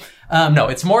dope. No,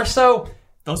 it's more so.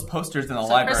 Those posters in the Chris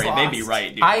library, they lost. be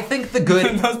right, dude. I think the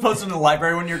good. Those posters in the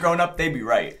library when you're growing up, they be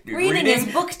right, dude. Reading is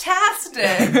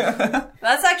booktastic.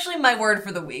 That's actually my word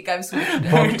for the week. I've switched it.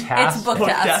 Booktastic. It's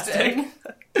booktastic.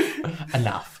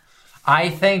 Enough. I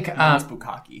think. It's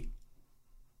bukkake.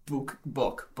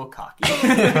 Bukkake.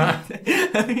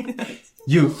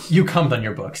 You cummed on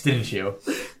your books, didn't you?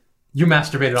 You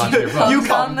masturbated onto your book. You You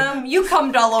cummed. them. You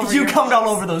cummed all over. You your cummed all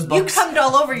books. over those You books. cummed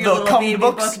all over your The little cummed baby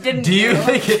books? book, didn't Do you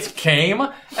think it came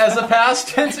as a past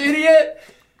tense, idiot?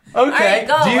 Okay. right,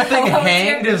 go. Do you think What's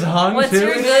hanged your- is hung what's too?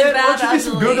 your good, idiot? bad, Why don't you do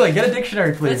some ugly? Googling? Get a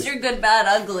dictionary, please. What's your good, bad,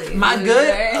 ugly? My loser?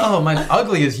 good? Oh, my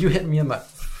ugly is you hitting me in my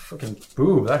fucking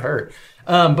boob. That hurt.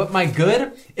 But my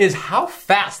good is how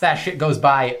fast that shit goes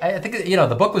by. I think,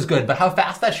 the book was good, but how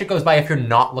fast that shit goes by if you're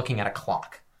not looking at a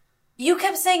clock. You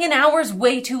kept saying an hour's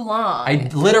way too long. I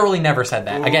literally never said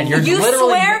that. Again, you're you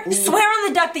literally... swear on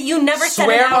the duck that you never said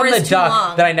Swear an hour on the is too duck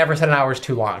long. that I never said an hour is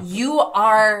too long. You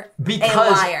are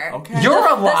Because a liar. Okay.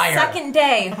 You're a The liar. second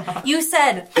day, you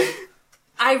said,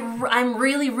 I'm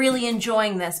really, really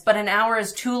enjoying this, but an hour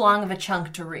is too long of a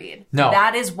chunk to read. No.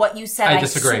 That is what you said. I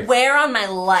disagree. Swear on my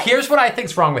life. Here's what I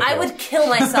think's wrong with you. I would kill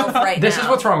myself right This now. is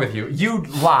what's wrong with you. You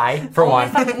lie, for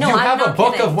one. No, you I'm have a not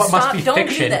book kidding. of what Stop. must be Don't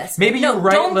fiction. Do this. Maybe no, you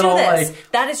write don't little, do this.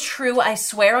 like... That is true. I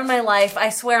swear on my life. I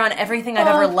swear on everything I've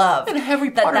ever loved. and Harry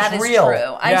that Potter's is real. true.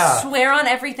 Yeah. I swear on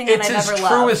everything that It's I've as ever true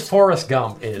loved. as Forrest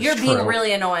Gump is You're true. being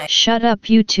really annoying. Shut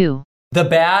up, you two. The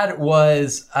bad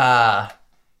was,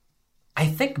 I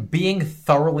think being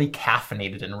thoroughly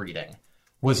caffeinated in reading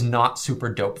was not super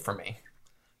dope for me.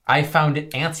 I found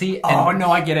it antsy. And Oh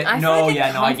no, I get it. I No, feel like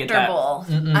yeah, no, I get that.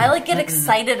 comfortable. I get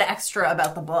excited extra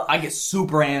about the book. I get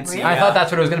super antsy. Really? I yeah. thought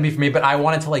that's what it was going to be for me, but I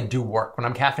wanted to do work. When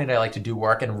I'm caffeinated, I like to do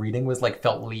work, and reading was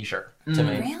felt leisure to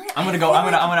me. Really? I'm gonna go.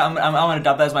 I'm gonna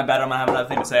dump that as my bad. I'm gonna have another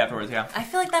thing to say afterwards. Yeah. I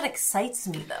feel like that excites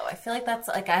me though. I feel like that's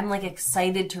I'm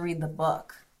excited to read the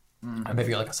book. Maybe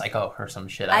you're like a psycho or some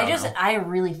shit. I don't know. I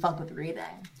really fuck with reading.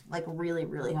 Really,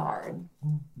 really hard.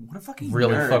 What a fucking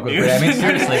Really nerd, fuck with dude. reading. I mean,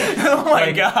 seriously. Oh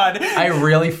my god. I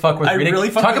really fuck with I reading. really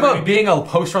fuck Talk with about reading. being a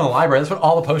poster in the library. That's what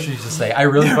all the posters used to say. I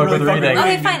really fuck really with fuck with reading.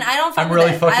 reading. Okay, fine. I don't fuck I'm with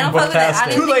really it. fucking I don't fuck with it. I booktastic.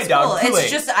 didn't Too think late, it's dog, cool. too It's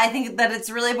late. just I think that it's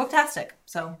really booktastic.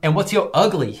 So And what's your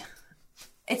ugly?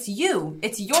 it's you.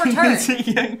 It's your turn.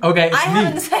 Okay, it's I me.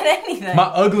 haven't said anything. My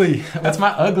ugly. That's my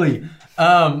ugly.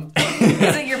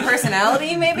 Is it your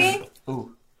personality? Maybe.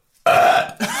 Ooh.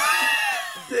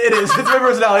 It is. It's my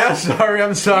personality.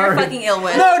 I'm sorry. You're fucking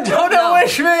ill-wished. No, don't No.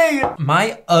 wish me.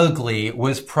 My ugly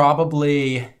was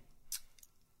probably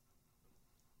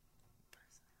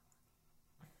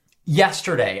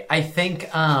yesterday. I think.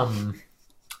 I would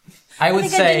I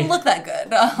think I say. didn't look that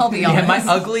good. I'll be honest. Yeah, my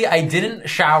ugly. I didn't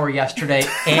shower yesterday,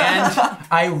 and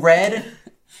I read.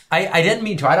 I didn't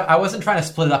mean to. I wasn't trying to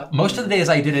split it up. Most of the days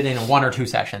I did it in 1 or 2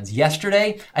 sessions.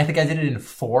 Yesterday, I think I did it in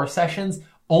 4 sessions,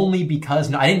 only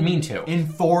because I didn't mean to. In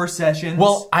 4 sessions.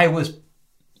 Well, I was.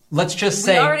 Let's just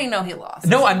say. We already know he lost.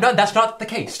 No, I'm not. That's not the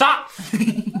case. Stop.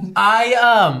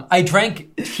 I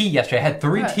drank tea yesterday. I had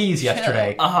 3 teas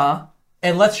yesterday,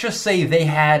 and let's just say they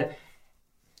had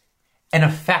an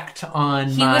effect on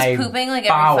He my was pooping every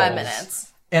bowels. 5 minutes.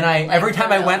 And every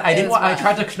time I for went, real. I didn't. It was I wild.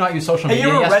 tried to not use social Hey,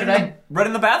 media you ever yesterday. read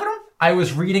in the bathroom? I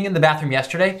was reading in the bathroom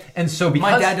yesterday, and so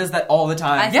because My dad does that all the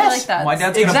time. I feel Yes, like that's My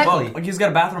dad's got Exactly. a book. Like he's got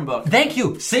a bathroom book. Thank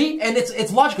you. See, and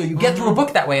it's logical. You get through a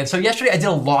book that way. And so yesterday I did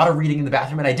a lot of reading in the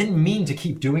bathroom, and I didn't mean to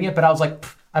keep doing it, but I was like,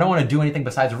 I don't want to do anything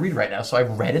besides read right now. So I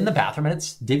read in the bathroom, and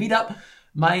it's divvied up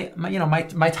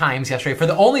my times yesterday for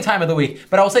the only time of the week.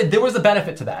 But I will say there was a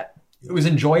benefit to that. It was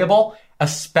enjoyable,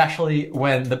 especially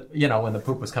when the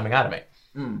poop was coming out of me.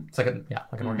 It's like an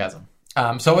orgasm.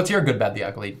 So what's your good, bad, the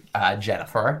ugly,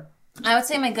 Jennifer? I would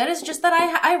say my good is just that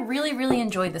I really, really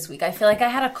enjoyed this week. I feel like I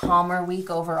had a calmer week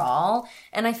overall,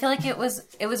 and I feel like it was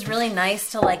really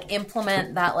nice to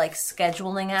implement that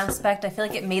scheduling aspect. I feel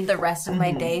like it made the rest of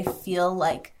my day feel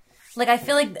like I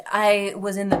feel like I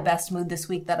was in the best mood this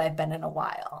week that I've been in a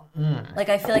while.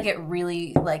 I feel like it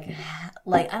really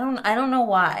I don't know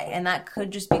why, and that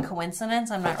could just be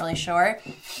coincidence. I'm not really sure,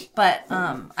 but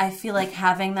I feel like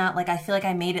having that I feel like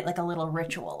I made it a little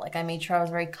ritual. I made sure I was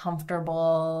very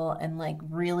comfortable and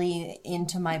really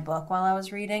into my book while I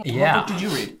was reading. Yeah. What book did you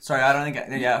read? Sorry, I don't think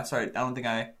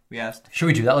we asked. Should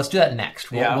we do that? Let's do that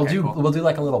next. Yeah, we'll okay, do cool. we'll do a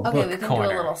little Okay, book we can corner.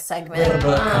 do a little segment.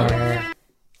 Book corner.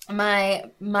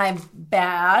 My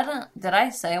bad. Did I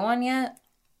say one yet?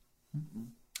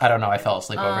 I don't know. I fell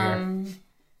asleep over here.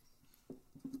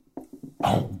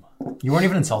 Oh, you weren't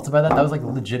even insulted by that? That was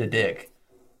legit a dig.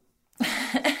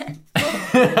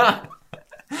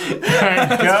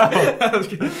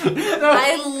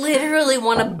 I literally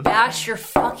want to bash your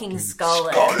fucking skull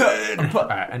in. All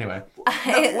right. Anyway,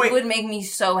 It would make me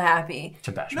so happy.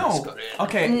 to bash my No. skull.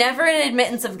 Okay. Never an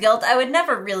admittance of guilt. I would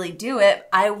never really do it.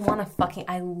 I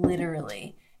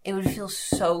literally, it would feel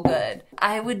so good.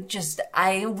 I would just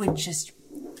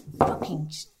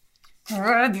fucking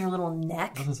rub your little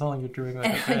neck. Doesn't sound like you're doing like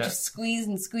And I would that. just squeeze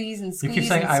and squeeze and squeeze. You keep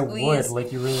saying and I squeeze. would,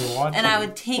 like you really want And to. I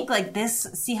would take like this,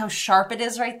 see how sharp it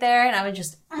is right there, and I would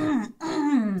just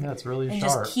Yeah, it's really and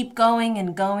sharp. just keep going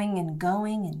and going and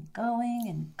going and going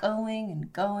and going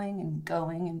and going and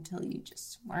going until you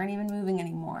just weren't even moving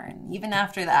anymore. And even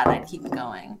after that, I'd keep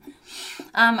going.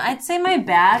 I'd say my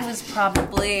bad was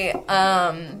probably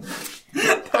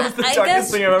That was the I darkest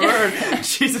guess- thing I've ever heard.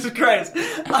 Jesus Christ. Dude,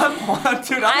 I'm I would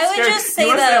scared. just say You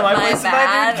wanna that my my place tonight,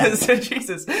 bad- dude? 'Cause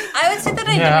Jesus. I would say that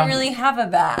I Yeah. didn't really have a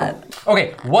bad.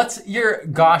 Okay, what's your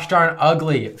gosh darn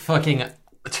ugly fucking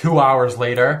 2 hours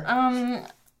later?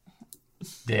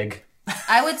 Dig.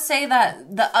 I would say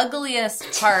that the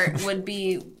ugliest part would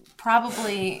be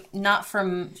probably not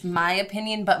from my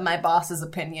opinion, but my boss's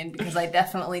opinion, because I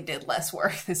definitely did less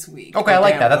work this week. Okay, I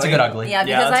like Damn, that. That's a really? good ugly. Yeah,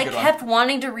 Yeah, because that's a I good one. kept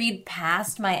wanting to read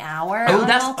past my hour. Oh, on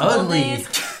that's multiple ugly. Days.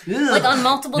 Like on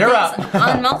multiple You're days, up.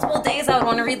 on multiple days, I would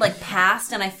want to read like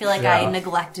past, and I feel like Yeah. I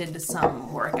neglected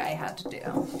some work I had to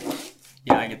do.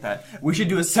 Yeah, I get that. We should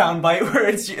do a soundbite where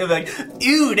it's like,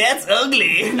 "Ooh, that's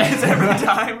ugly." That's every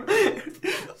time.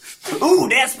 Ooh,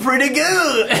 that's pretty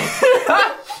good.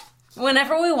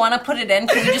 Whenever we want to put it in,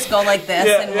 can we just go like this,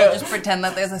 Yeah, and yeah. we'll just pretend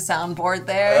that there's a soundboard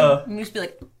there, and we just be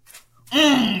like,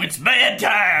 It's bad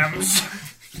times.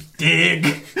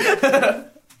 Dig.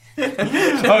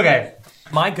 Okay,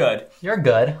 My good. you're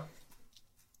good.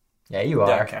 Yeah, you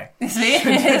are. Okay. "See,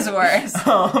 it is worse."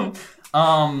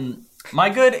 My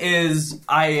good is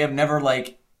I have never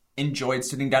like enjoyed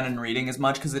sitting down and reading as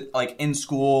much because it like in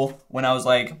school when I was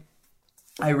like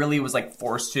I really was like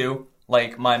forced to,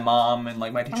 like my mom and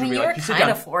like my teacher I mean, would be you were like, "You sit kind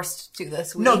down." of forced to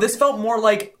this week. No, this felt more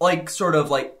like sort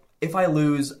of like if I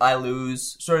lose, I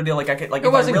lose sort of deal. Like I could like It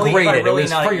if I wasn't really, if I graded, it really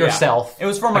was not- for yeah. yourself It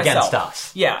was for myself against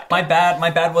us. Yeah, my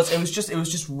bad was it was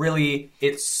just really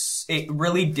it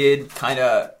really did kind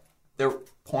of there were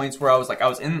points where I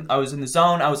was in the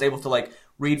zone. I was able to like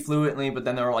read fluently, but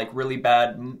then there were like really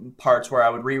bad parts where I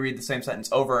would reread the same sentence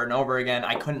over and over again.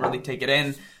 I couldn't really take it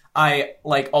in. I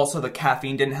like also the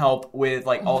caffeine didn't help with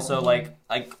like also like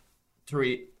to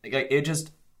read like it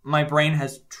just my brain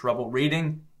has trouble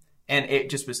reading and it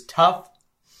just was tough.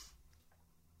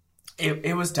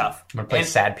 It was tough. I'm gonna play And-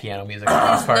 sad piano music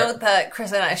on this part. Note that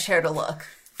Chris and I shared a look.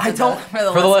 I don't For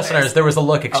For the listeners, there was a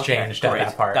look exchanged at great.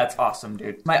 that part. That's awesome,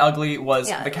 dude. My ugly was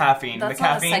Yeah, the caffeine. That's The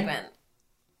not caffeine. a segment.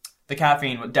 The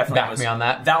caffeine definitely Back was. me on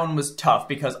that. That one was tough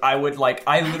because I would like.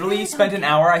 I literally spent an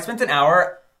hour. I spent an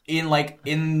hour in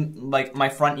my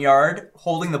front yard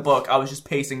holding the book. I was just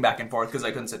pacing back and forth because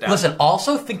I couldn't sit down. Listen,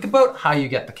 also think about how you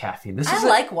get the caffeine. This is I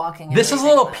like walking. and This is a reading,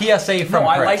 little though. PSA from No,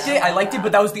 I Chris. liked it,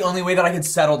 but that was the only way that I could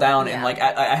settle down and Yeah. like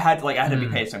I had to be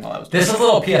pacing while I was. This is a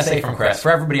little PSA from Chris.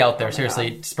 For everybody out there,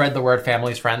 seriously, spread the word,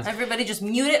 families, friends. Everybody, just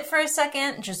mute it for a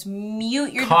second. Just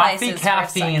mute your Coffee devices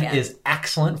caffeine for a second. is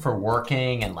excellent for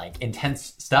working and like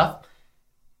intense stuff.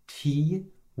 Tea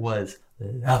was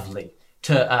lovely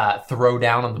to throw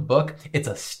down on the book. It's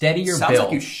a steadier Sounds build.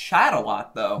 like you shat a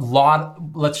lot though.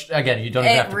 Let's again. You don't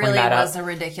even have It to really bring that was up. a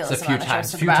ridiculous It's a few amount of times.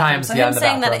 trips to the Few bathroom. times, So yeah, him in the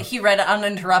saying that bathroom. he read it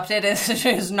uninterrupted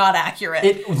is not accurate.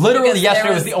 It literally Because yesterday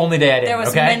there was the only day I didn't. There was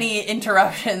okay? many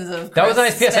interruptions of. That was a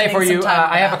Chris nice PSA spending for you. some time in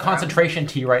the I have a bathroom. concentration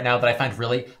tea right now that I find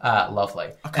really lovely.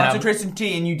 Concentration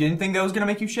tea, and you didn't think that was gonna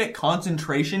make you shit?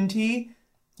 Concentration tea?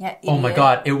 Yeah, Oh my idiot.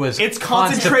 god, it was It's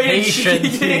concentrated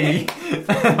constipation tea.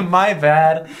 My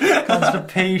bad.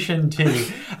 Constipation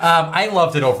tea. I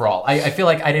loved it overall. I feel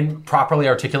like I didn't properly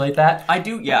articulate that. I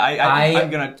do. Yeah, I'm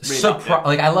gonna read it. Yeah.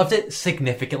 Like I loved it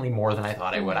significantly more than I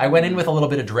thought I would. I went in with a little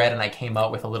bit of dread and I came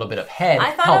out with a little bit of head. I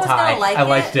thought I held was gonna high. like I it.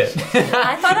 liked it.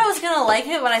 I thought I was gonna like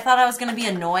it, but I thought I was gonna be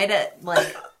annoyed at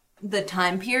like the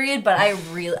time period. But I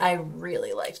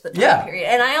really liked the time Yeah. period,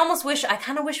 and I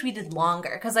kind of wish we did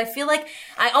longer because I feel like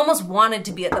I almost wanted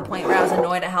to be at the point where I was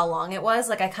annoyed at how long it was.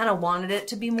 Like I kind of wanted it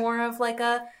to be more of like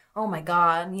a oh my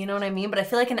god, you know what I mean? But I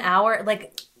feel like an hour.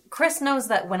 Like Chris knows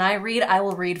that when I read, I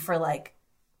will read for like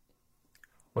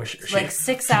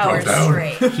 6 hours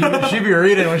straight. She be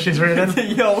reading when she's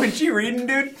reading. Yo, when she reading,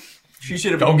 dude, she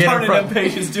should have Don't been get in turning front. them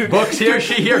pages, dude. Books here,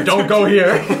 she here. Don't go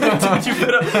here.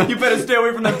 Dude, you better stay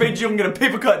away from that page. You don't get a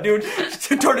paper cut, dude.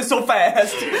 Turn it so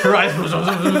fast. Right.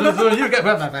 You get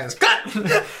cut.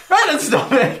 Right in the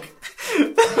stomach.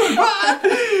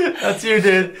 That's you,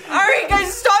 dude. All right,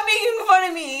 guys, stop making fun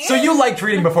of me. So you liked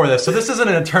reading before this. So this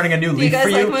isn't turning a new Do you leaf guys for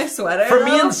you. like my sweater? For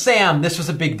me though? and Sam, this was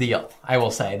a big deal. I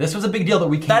will say this was a big deal that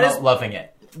we came That out is- loving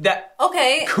it. That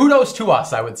Okay, Kudos to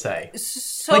us, I would say.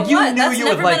 so Like, you what? knew That's you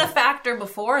would never like- been a factor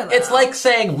before, though. It's like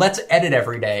saying let's edit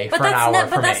every day for an hour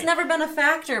for but me. that's never been a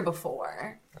factor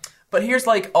before. But here's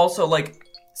like also like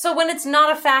So when it's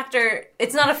not a factor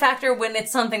when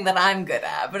it's something that I'm good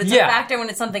at, but it's a factor when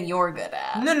it's something you're good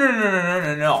at.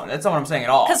 No. That's not what I'm saying at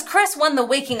all. Because Chris won the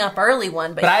waking up early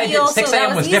one, but I he did, also 6 that a.m.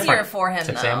 was was easier different. for him.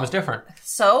 6 a.m. though. was different.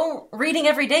 So reading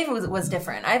every day was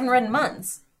different. I haven't read in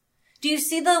months. Do you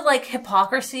see the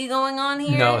hypocrisy going on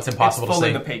here? No, it's impossible to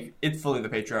see. It's fully the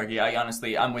patriarchy.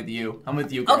 I'm with you. I'm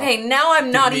with you, girl. Okay, now I'm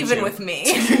not even too. with me.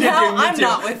 Now I'm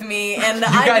not with me, and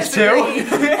I guys disagree.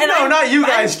 too? And No, not you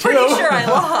guys I'm pretty too. sure I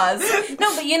lost.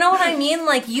 No, but you know what I mean?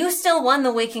 You still won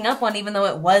the waking up one, even though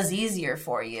it was easier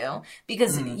for you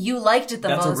because you liked it the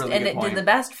That's a most really and good it point. did the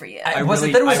best for you. Was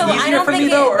it that it was So I easier don't for think me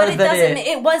though, or but it that doesn't.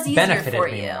 It was easier benefited for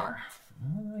me you. more?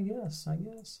 I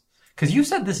guess. Because you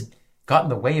said this got in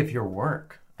the way of your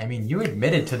work. I mean, you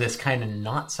admitted to this kind of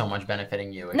not so much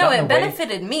benefiting you. No, it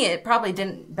benefited me. It probably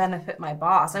didn't benefit my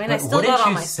boss. I mean, I still got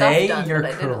all my stuff done. Wouldn't you say your but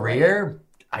I didn't career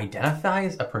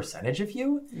identifies a percentage of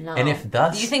you? No. And if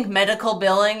thus... Do you think medical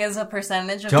billing is a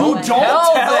percentage of Don't my...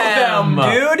 tell them,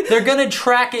 dude. They're going to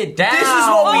track it down. This is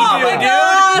what we do, my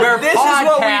God. We're This is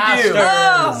what we do.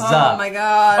 podcasters. Oh my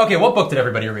God. Okay, what book did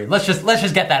everybody read? Let's just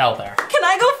get that out there. Can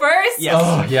I go first? Yes.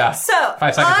 Oh, yeah. So,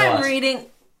 5 seconds or I'm less. reading...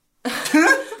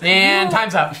 And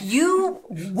time's up. You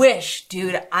wish,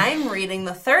 dude. I'm reading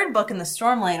the third book in the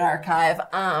Stormlight Archive.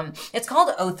 It's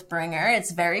called Oathbringer. It's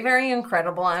very, very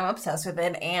incredible. I'm obsessed with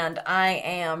it, and I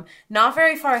am not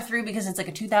very far through because it's like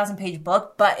a 2,000-page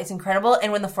book, but it's incredible.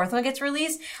 And when the fourth one gets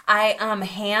released, I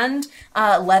hand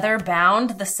leather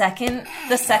bound the second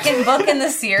book in the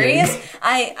series.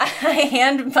 I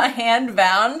hand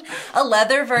bound a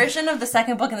leather version of the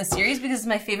second book in the series because it's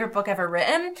my favorite book ever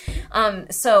written.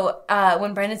 So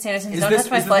when Brandon Sanderson, Don't Touch My Is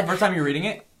this Foot, the first time you're reading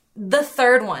it? the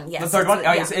third one, yes. The third one?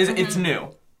 Yeah. It's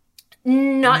new.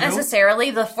 Not New? necessarily.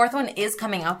 The fourth one is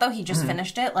coming out though. He just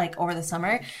finished it over the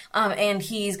summer. And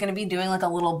he's going to be doing a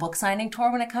little book signing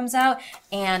tour when it comes out.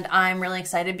 And I'm really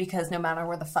excited because no matter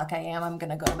where the fuck I am, I'm going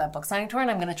to go to that book signing tour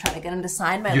and I'm going to try to get him to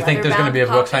sign my You think there's going to be a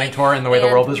book signing tour in the way the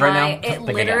world is right now? It Think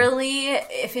again. literally,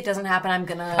 if it doesn't happen, I'm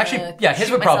going to Actually, yeah, his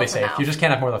would probably safe. You just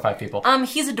can't have more than 5 people.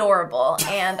 He's adorable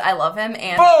and I love him.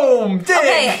 And Boom! Ding!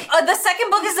 okay, the second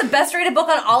book is the best rated book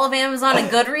on all of Amazon and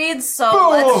Goodreads. So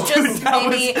Boom! let's just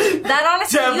that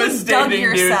honestly. You dug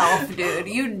yourself, dude.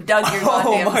 You dug your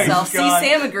goddamn self. God. See,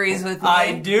 Sam agrees with me.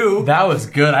 I do. That was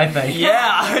good, I think.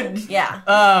 Yeah.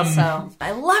 Yeah. So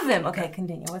I love him. Okay,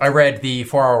 continue. I read the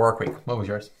 4-Hour Workweek. What was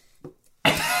yours?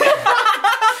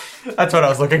 That's what I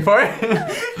was looking for.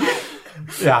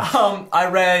 Yeah. I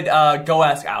read Go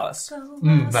Ask Alice.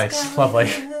 Nice. Lovely.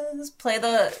 Play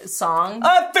the song.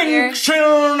 I think here.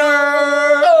 she'll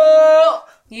know.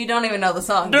 You don't even know the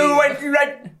song. Do it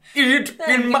right. It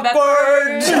in my Back-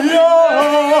 words. And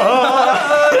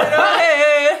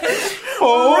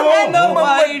the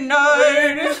white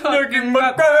night. Look in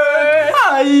my words.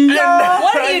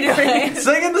 What are you doing?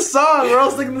 Singing the song. We're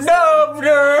all singing the song.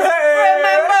 Remember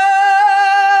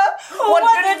what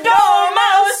the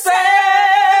dormouse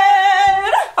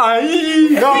said.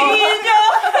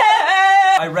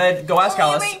 I read Go Ask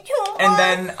Alice, and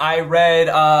then I read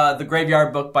The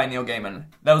Graveyard Book by Neil Gaiman.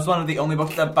 That was one of the only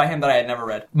books by him that I had never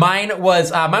read. Mine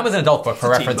was an adult book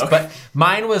for It's a teen reference, book. but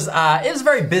mine was it was a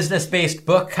very business-based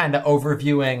book, kind of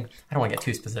overviewing. I don't want to get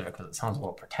too specific because it sounds a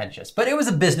little pretentious, but it was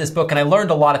a business book, and I learned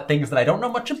a lot of things that I don't know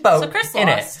much about So Chris in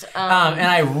lost. it. And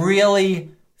I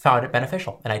really found it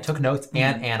beneficial, and I took notes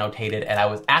and annotated, and I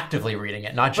was actively reading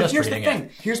it, not But just here's the reading thing.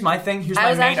 it. Here's my thing. Here's I my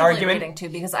was main actually argument. reading too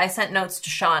because I sent notes to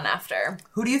Sean after.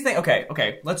 Who do you think?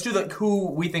 Okay. Let's do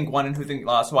who we think won and who think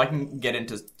lost, so I can get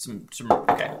into some.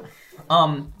 Okay.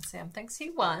 Sam thinks he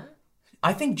won.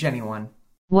 I think Jenny won.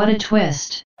 What a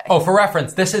twist. Oh, for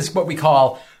reference, this is what we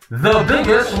call the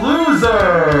Biggest Loser.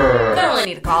 I don't really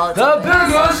need to call it. The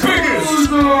Biggest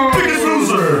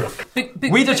Loser.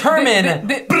 We determine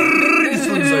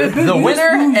the winner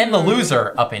and the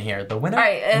loser up in here. The winner. All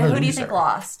right, and the who do you loser. think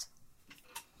lost?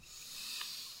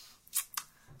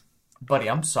 Buddy,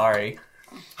 I'm sorry.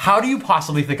 How do you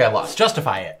possibly think I lost?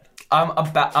 Justify it. I'm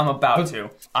about to.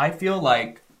 I feel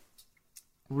like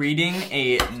reading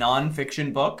a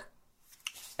nonfiction book.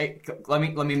 Let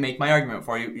me make my argument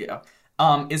for you. Yeah,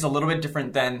 is a little bit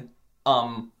different than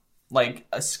like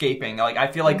escaping. Like I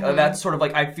feel like that's sort of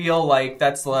like I feel like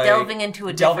that's like Delving into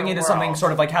a delving different into something world.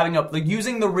 sort of like having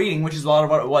using the reading, which is a lot of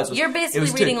what it was. You're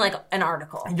basically reading like an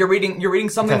article. You're reading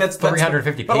something It's a that's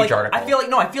 350 but, page like, article.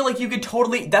 I feel like you could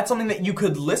totally. That's something that you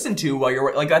could listen to while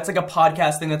you're like that's like a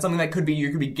podcast thing. That's something that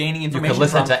you could be gaining You information could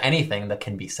listen from. to anything that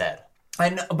can be said. I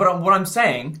know, but what I'm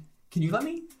saying, can you let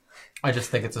me? I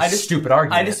just think it's a stupid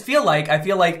argument. I feel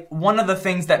like one of the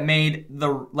things that made the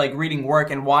reading work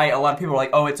and why a lot of people are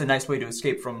like, oh, it's a nice way to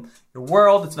escape from your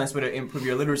world, it's a nice way to improve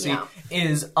your literacy,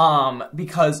 is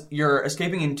because you're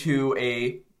escaping into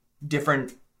a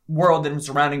different world that is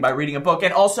surrounding by reading a book,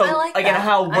 and also again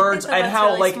how words and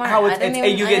how really how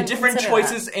you get different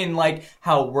choices in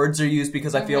how words are used,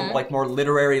 because I feel like more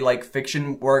literary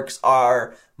fiction works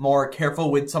are more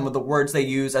careful with some of the words they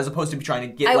use as opposed to trying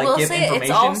to give information. It's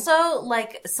also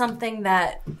something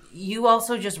that you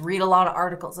also just read a lot of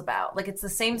articles about. It's the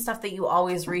same stuff that you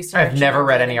always research. I've never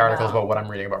read any articles about what I'm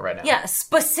reading about right now. Yeah,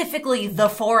 specifically the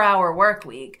 4-hour work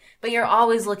week. But you're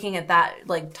always looking at that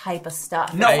type of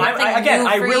stuff. No, I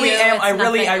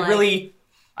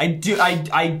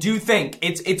do think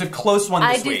it's a close one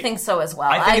this week. I do think so as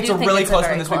well. I think it's a really close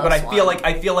one this week, but I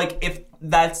feel like if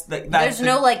there's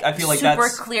no I feel like super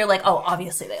clear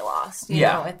obviously they lost. You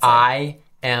know, it's I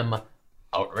am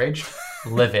outraged,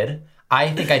 livid. I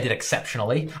think I did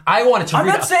exceptionally. I wanted to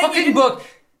read a fucking book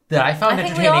that I found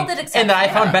entertaining and that I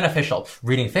found beneficial.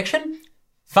 Reading fiction?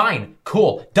 Fine,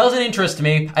 cool. Doesn't interest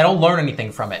me. I don't learn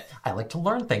anything from it. I like to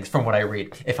learn things from what I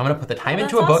read. If I'm going to put the time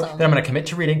into a book, then I'm going to commit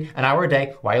to reading an hour a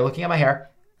day. Why are you looking at my hair?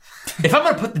 If I'm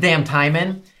going to put the damn time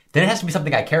in, then it has to be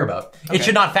something I care about. Okay. It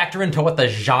should not factor into what the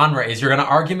genre is. You're going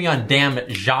to argue me on damn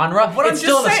genre? It's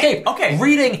still an escape. Okay.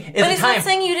 Reading is a time. But it's not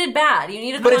saying you did bad. You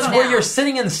need to But it's where you're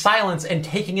sitting in silence and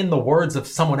taking in the words of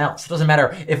someone else. It doesn't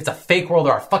matter if it's a fake world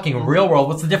or a fucking real world.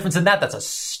 What's the difference in that? That's a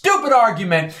stupid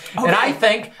argument. Okay. And I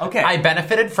think I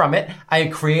benefited from it. I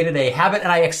created a habit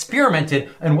and I experimented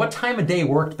in what time of day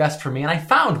worked best for me. And I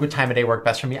found what time of day worked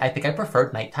best for me. I think I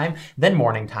preferred nighttime than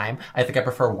morning time. I think I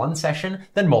prefer one session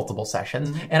than multiple sessions.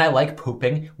 Mm-hmm. And I like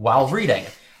pooping while reading.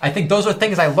 I think those are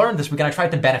things I learned this week, and I tried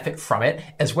to benefit from it,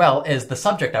 as well as the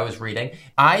subject I was reading.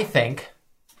 I think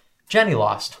Jenny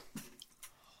lost.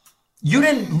 You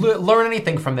didn't learn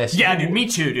anything from this. Yeah, dude, me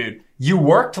too, dude. You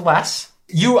worked less.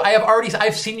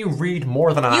 I've seen you read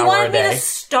more than an hour a day. You wanted me to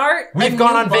start We've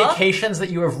gone on vacations that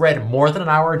you have read more than an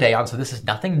hour a day on, so this is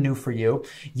nothing new for you.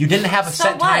 You didn't have a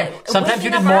set time. Sometimes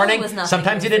you did morning,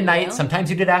 sometimes you did night, sometimes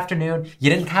you did afternoon. You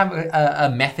didn't have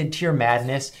a method to your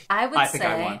madness. I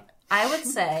would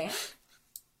say,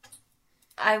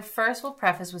 I first will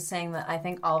preface with saying that I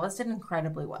think all of us did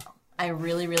incredibly well. I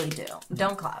really, really do.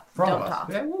 Don't clap. Don't talk.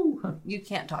 Yeah, you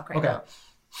can't talk right now.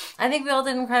 I think we all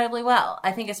did incredibly well.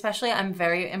 I think especially I'm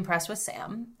very impressed with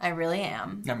Sam. I really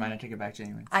am. Never mind, I take it back,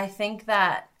 genuinely. I think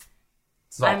that...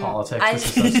 It's all politics.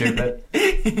 This is so stupid.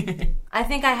 I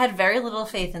think I had very little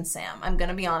faith in Sam. I'm going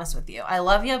to be honest with you. I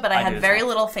love you, but I had very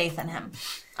little faith in him.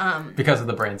 Because of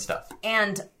the brain stuff.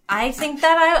 And I think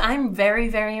that I'm very,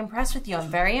 very impressed with you. I'm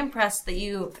very impressed that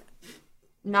you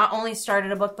not only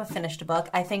started a book, but finished a book.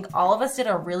 I think all of us did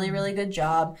a really, really good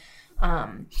job.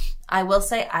 I will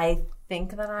say I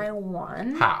think that I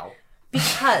won. How?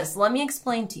 Because, let me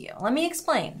explain to you. Let me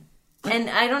explain. And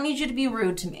I don't need you to be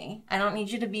rude to me. I don't need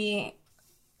you to be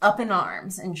up in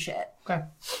arms and shit. Okay.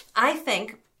 I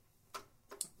think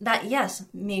that, yes,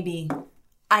 maybe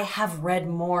I have read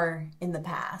more in the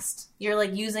past. You're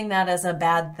using that as a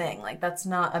bad thing. That's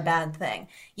not a bad thing.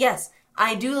 Yes,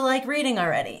 I do like reading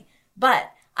already,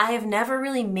 but I have never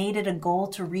really made it a goal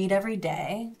to read every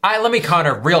day. Let me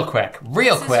counter real quick.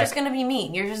 This is just going to be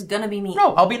mean. You're just going to be mean.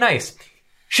 No, I'll be nice.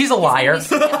 She's a liar.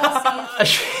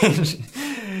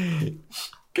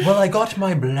 Well, I got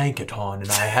my blanket on and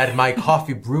I had my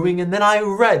coffee brewing and then I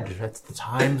read. At the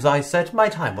times I set. My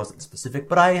time wasn't specific,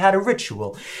 but I had a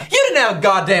ritual. You didn't have a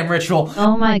goddamn ritual.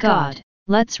 Oh my god.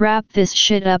 Let's wrap this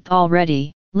shit up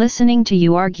already. Listening to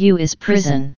you argue is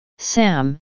prison.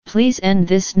 Sam, please end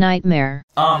this nightmare.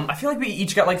 I feel like we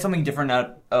each got something different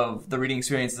out of the reading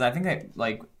experiences. I think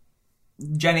that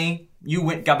Jenny,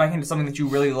 you got back into something that you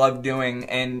really loved doing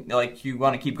and you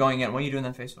want to keep going in. What are you doing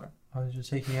that face for? I was just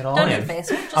taking it all Don't in. do face.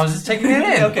 I was just taking it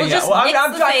in. Okay,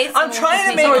 I'm trying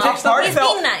to make a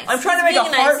heartfelt. I'm trying to make a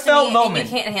heartfelt moment. You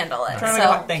can't handle it.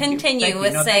 So continue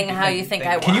with saying how you think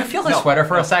I want. Can you feel his sweater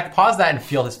for a sec? Pause that and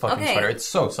feel his fucking sweater. It's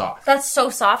so soft. That's so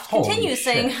soft. Holy Continue shit.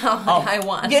 saying how I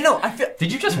want. Yeah, no, I feel.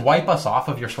 Did you just wipe us off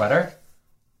of your sweater?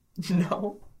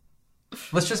 No.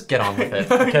 Let's just get on with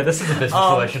it. Okay, this is a business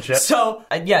relationship. So,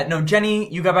 Jenny,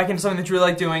 you got back into something that you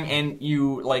really like doing, and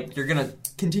you're gonna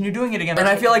continue doing it again. And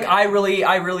I feel like I really,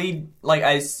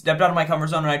 I stepped out of my comfort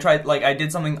zone and I tried, I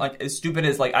did something, as stupid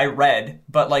as, I read,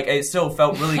 but, it still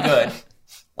felt really good.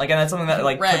 And that's something that,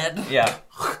 read. Yeah.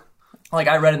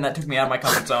 I read and that took me out of my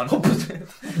comfort zone.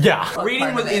 Yeah.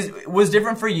 Reading was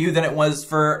different for you than it was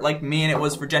for, me and it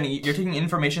was for Jenny. You're taking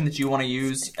information that you want to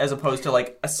use as opposed to,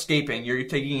 escaping. You're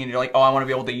taking and you're oh, I want to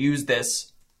be able to use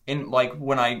this in like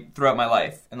when I throughout my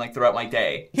life and like throughout my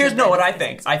day. Here's what I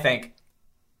think. I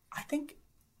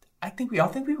think we all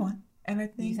think we won, and I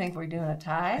think You think we're doing a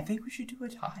tie? I think we should do a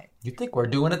tie. You think we're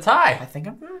doing a tie? I think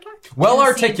I'm doing a tie. Well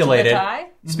Concede to the articulated tie?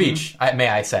 speech, may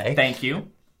I say. Thank you.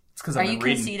 It's because Are I'm you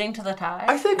reading. conceding to the tie?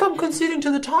 I think I'm conceding to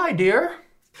the tie, dear.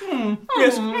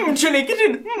 Yes, Jenny, get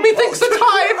in. Methinks the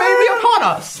tie may be upon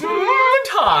us.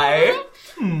 Tie.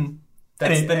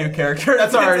 That's the new character.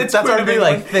 That's our- It's that's Queen our of new,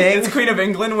 like, England. thing. It's Queen of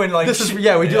England when like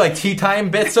We do like tea time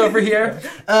bits over here.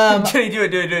 Jenny, do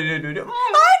it. I'd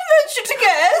venture to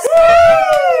guess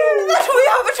that we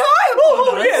have a tie.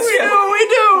 Oh, yes, we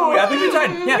do. I think we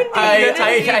tied.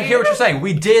 Yeah, I hear what you're saying.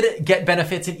 We did get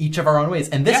benefits in each of our own ways,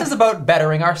 and this is about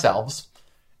bettering ourselves.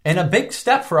 And a big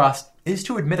step for us is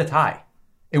to admit a tie.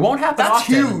 It won't happen That's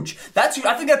often. huge. That's huge.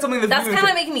 I think that's something That's kind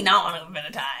of making me not want to admit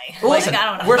a tie. Listen, I don't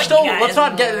want to we're fight still. you guys. Let's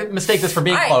not mistake this for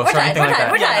being All right, close we're or tied. anything We're like tied.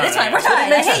 that. We're tied. It's fine. We're tied. I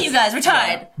makes hate sense. you guys. We're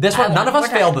tied. This one, I none of won. us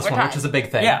We're failed tied. this We're one, tied. which is a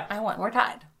big thing. Yeah. I won. We're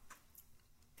tied.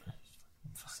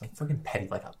 So freaking petty,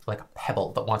 like a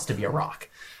pebble that wants to be a rock.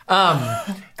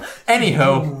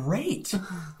 Anywho,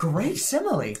 Great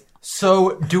simile.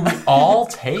 so do we all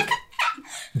take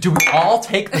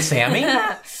the Sammy?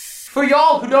 For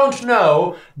y'all who don't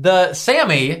know, the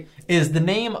Sammy is the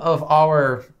name of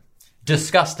our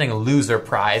disgusting loser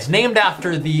prize, named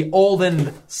after the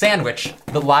olden sandwich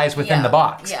that lies within Yeah, the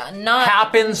box. yeah, not-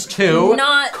 happens to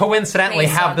not coincidentally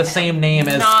based have on the him. same name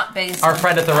as Not based our on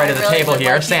friend at the him. right I of the really table would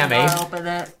here, like you to Sammy. open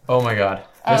it. Oh my god.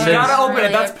 This You is gotta open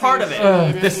it. That's part of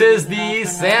it. this is the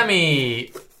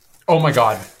Sammy. Oh my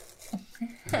god.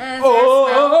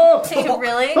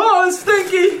 Really? Oh, it's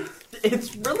stinky.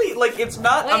 It's really like it's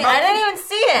not. Wait, I'm not. I didn't even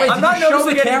see it. I'm not Show the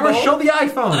noticing camera, anymore. show the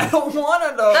iPhone. I don't want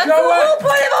to know. That's the whole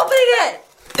point of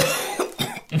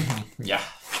opening it. Yeah.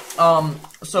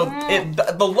 So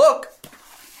the look.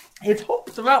 It's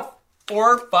about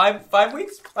 5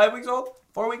 weeks. 5 weeks old.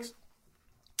 4 weeks.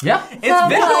 Yeah. It's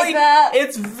Something like that.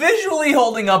 it's visually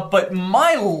holding up, but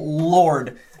my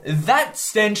lord, that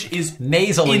stench is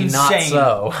Nasally, not insane.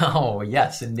 so. Oh,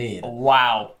 yes, indeed.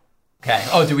 Wow. Okay.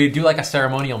 Oh, do we do like a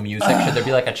ceremonial music? Should there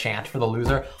be like a chant for the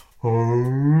loser?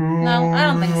 No, I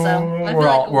don't think so. I feel We're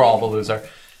like all the loser.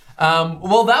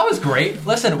 Well, that was great.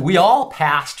 Listen, we all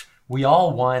passed. We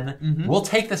all won. Mm-hmm. We'll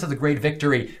take this as a great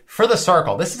victory for the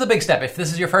circle. This is a big step. If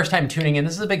this is your first time tuning in,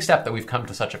 this is a big step that we've come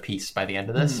to such a peace by the end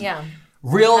of this. Yeah.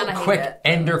 Real Kinda hate quick it.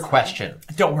 ender question.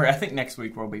 Don't worry. I think next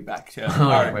week we'll be back to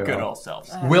our we good will. old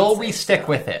selves. Will we stick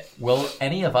with it? Will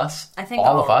any of us, I think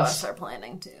all of us, are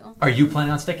planning to. are you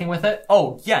planning on sticking with it?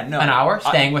 Oh yeah, no. An hour?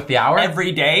 Staying with the hour?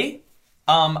 every day.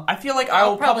 I feel like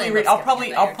I'll probably probably read. end I'll up probably.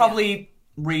 skipping I'll there, probably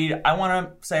read. I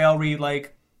want to say I'll read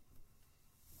like.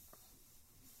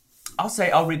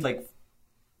 I'll read like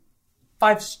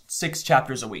 5-6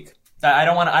 chapters a week. I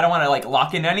don't want to like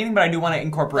lock in anything, but I do want to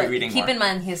incorporate But reading keep more. in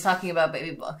mind, he's talking about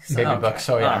baby books. So, Baby book,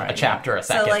 so yeah, All right, a chapter a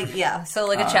so second. like, yeah, so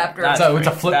like a chapter. that's So it's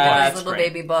a great. flip That's book. little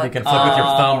great. baby book. You can flip with your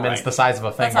thumb and right. it's the size of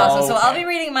a finger. That's awesome. So I'll Okay. be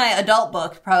reading my adult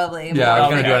book probably. Yeah, I was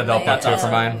going to Okay. do an adult book That's too awesome.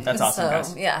 for mine. That's awesome, So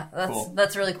guys. yeah,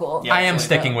 that's really cool. Yeah. I am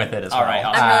absolutely. sticking with it as All well. right,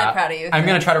 awesome. I'm really proud of you. I'm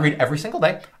going to try to read every single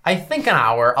day. I think an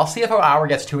hour. I'll see if an hour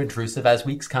gets too intrusive as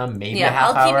weeks come. Maybe a Yeah,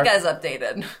 half I'll keep hour. you guys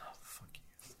updated.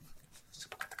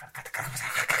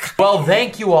 Well,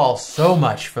 thank you all so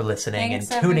much for listening Thanks,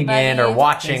 and tuning in or everybody.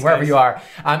 watching, Thanks, wherever guys. you are.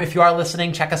 If you are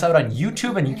listening, check us out on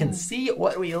YouTube and you can see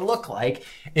what we look like.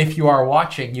 If you are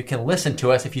watching, you can listen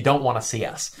to us if you don't want to see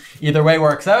us. Either way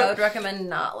works I out. would recommend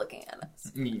not looking at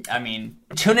us. I mean,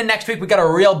 Tune in next week. We got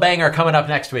a real banger coming up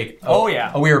next week. Oh,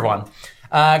 yeah. A weird one.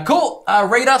 Cool.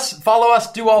 Rate us, follow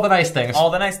us, do all the nice things.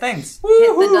 all the nice things.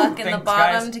 Hit the duck in the Thanks,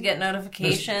 bottom guys. to get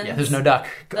notifications. Yeah, there's no duck.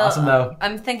 Awesome though.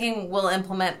 I'm thinking we'll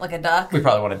implement like a duck. We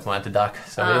probably won't implement a duck,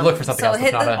 so we look for something so else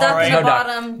hit that's the not duck a in no the duck.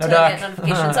 bottom No to duck. get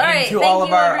notifications. All right, To thank all of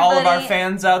you, all of our everybody.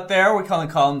 fans out there, we call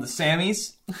them the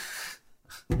Sammys.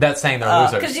 That's saying they're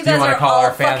losers. Because you Do you guys want are to call all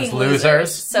our fans fucking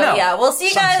losers? So No. yeah, we'll see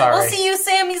you I'm guys. sorry. We'll see you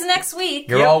Sammys next week.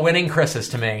 You're all winning Chris's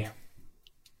to me.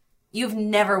 You've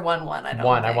never won one. I don't.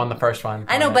 One. I think. won the first one.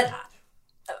 I know, but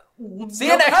See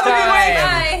you next Have a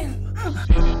time. good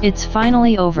week. bye. It's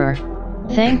finally over.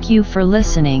 Thank you for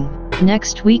listening.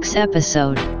 Next week's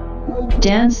episode: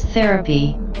 Dance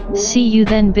Therapy. See you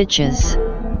then, bitches.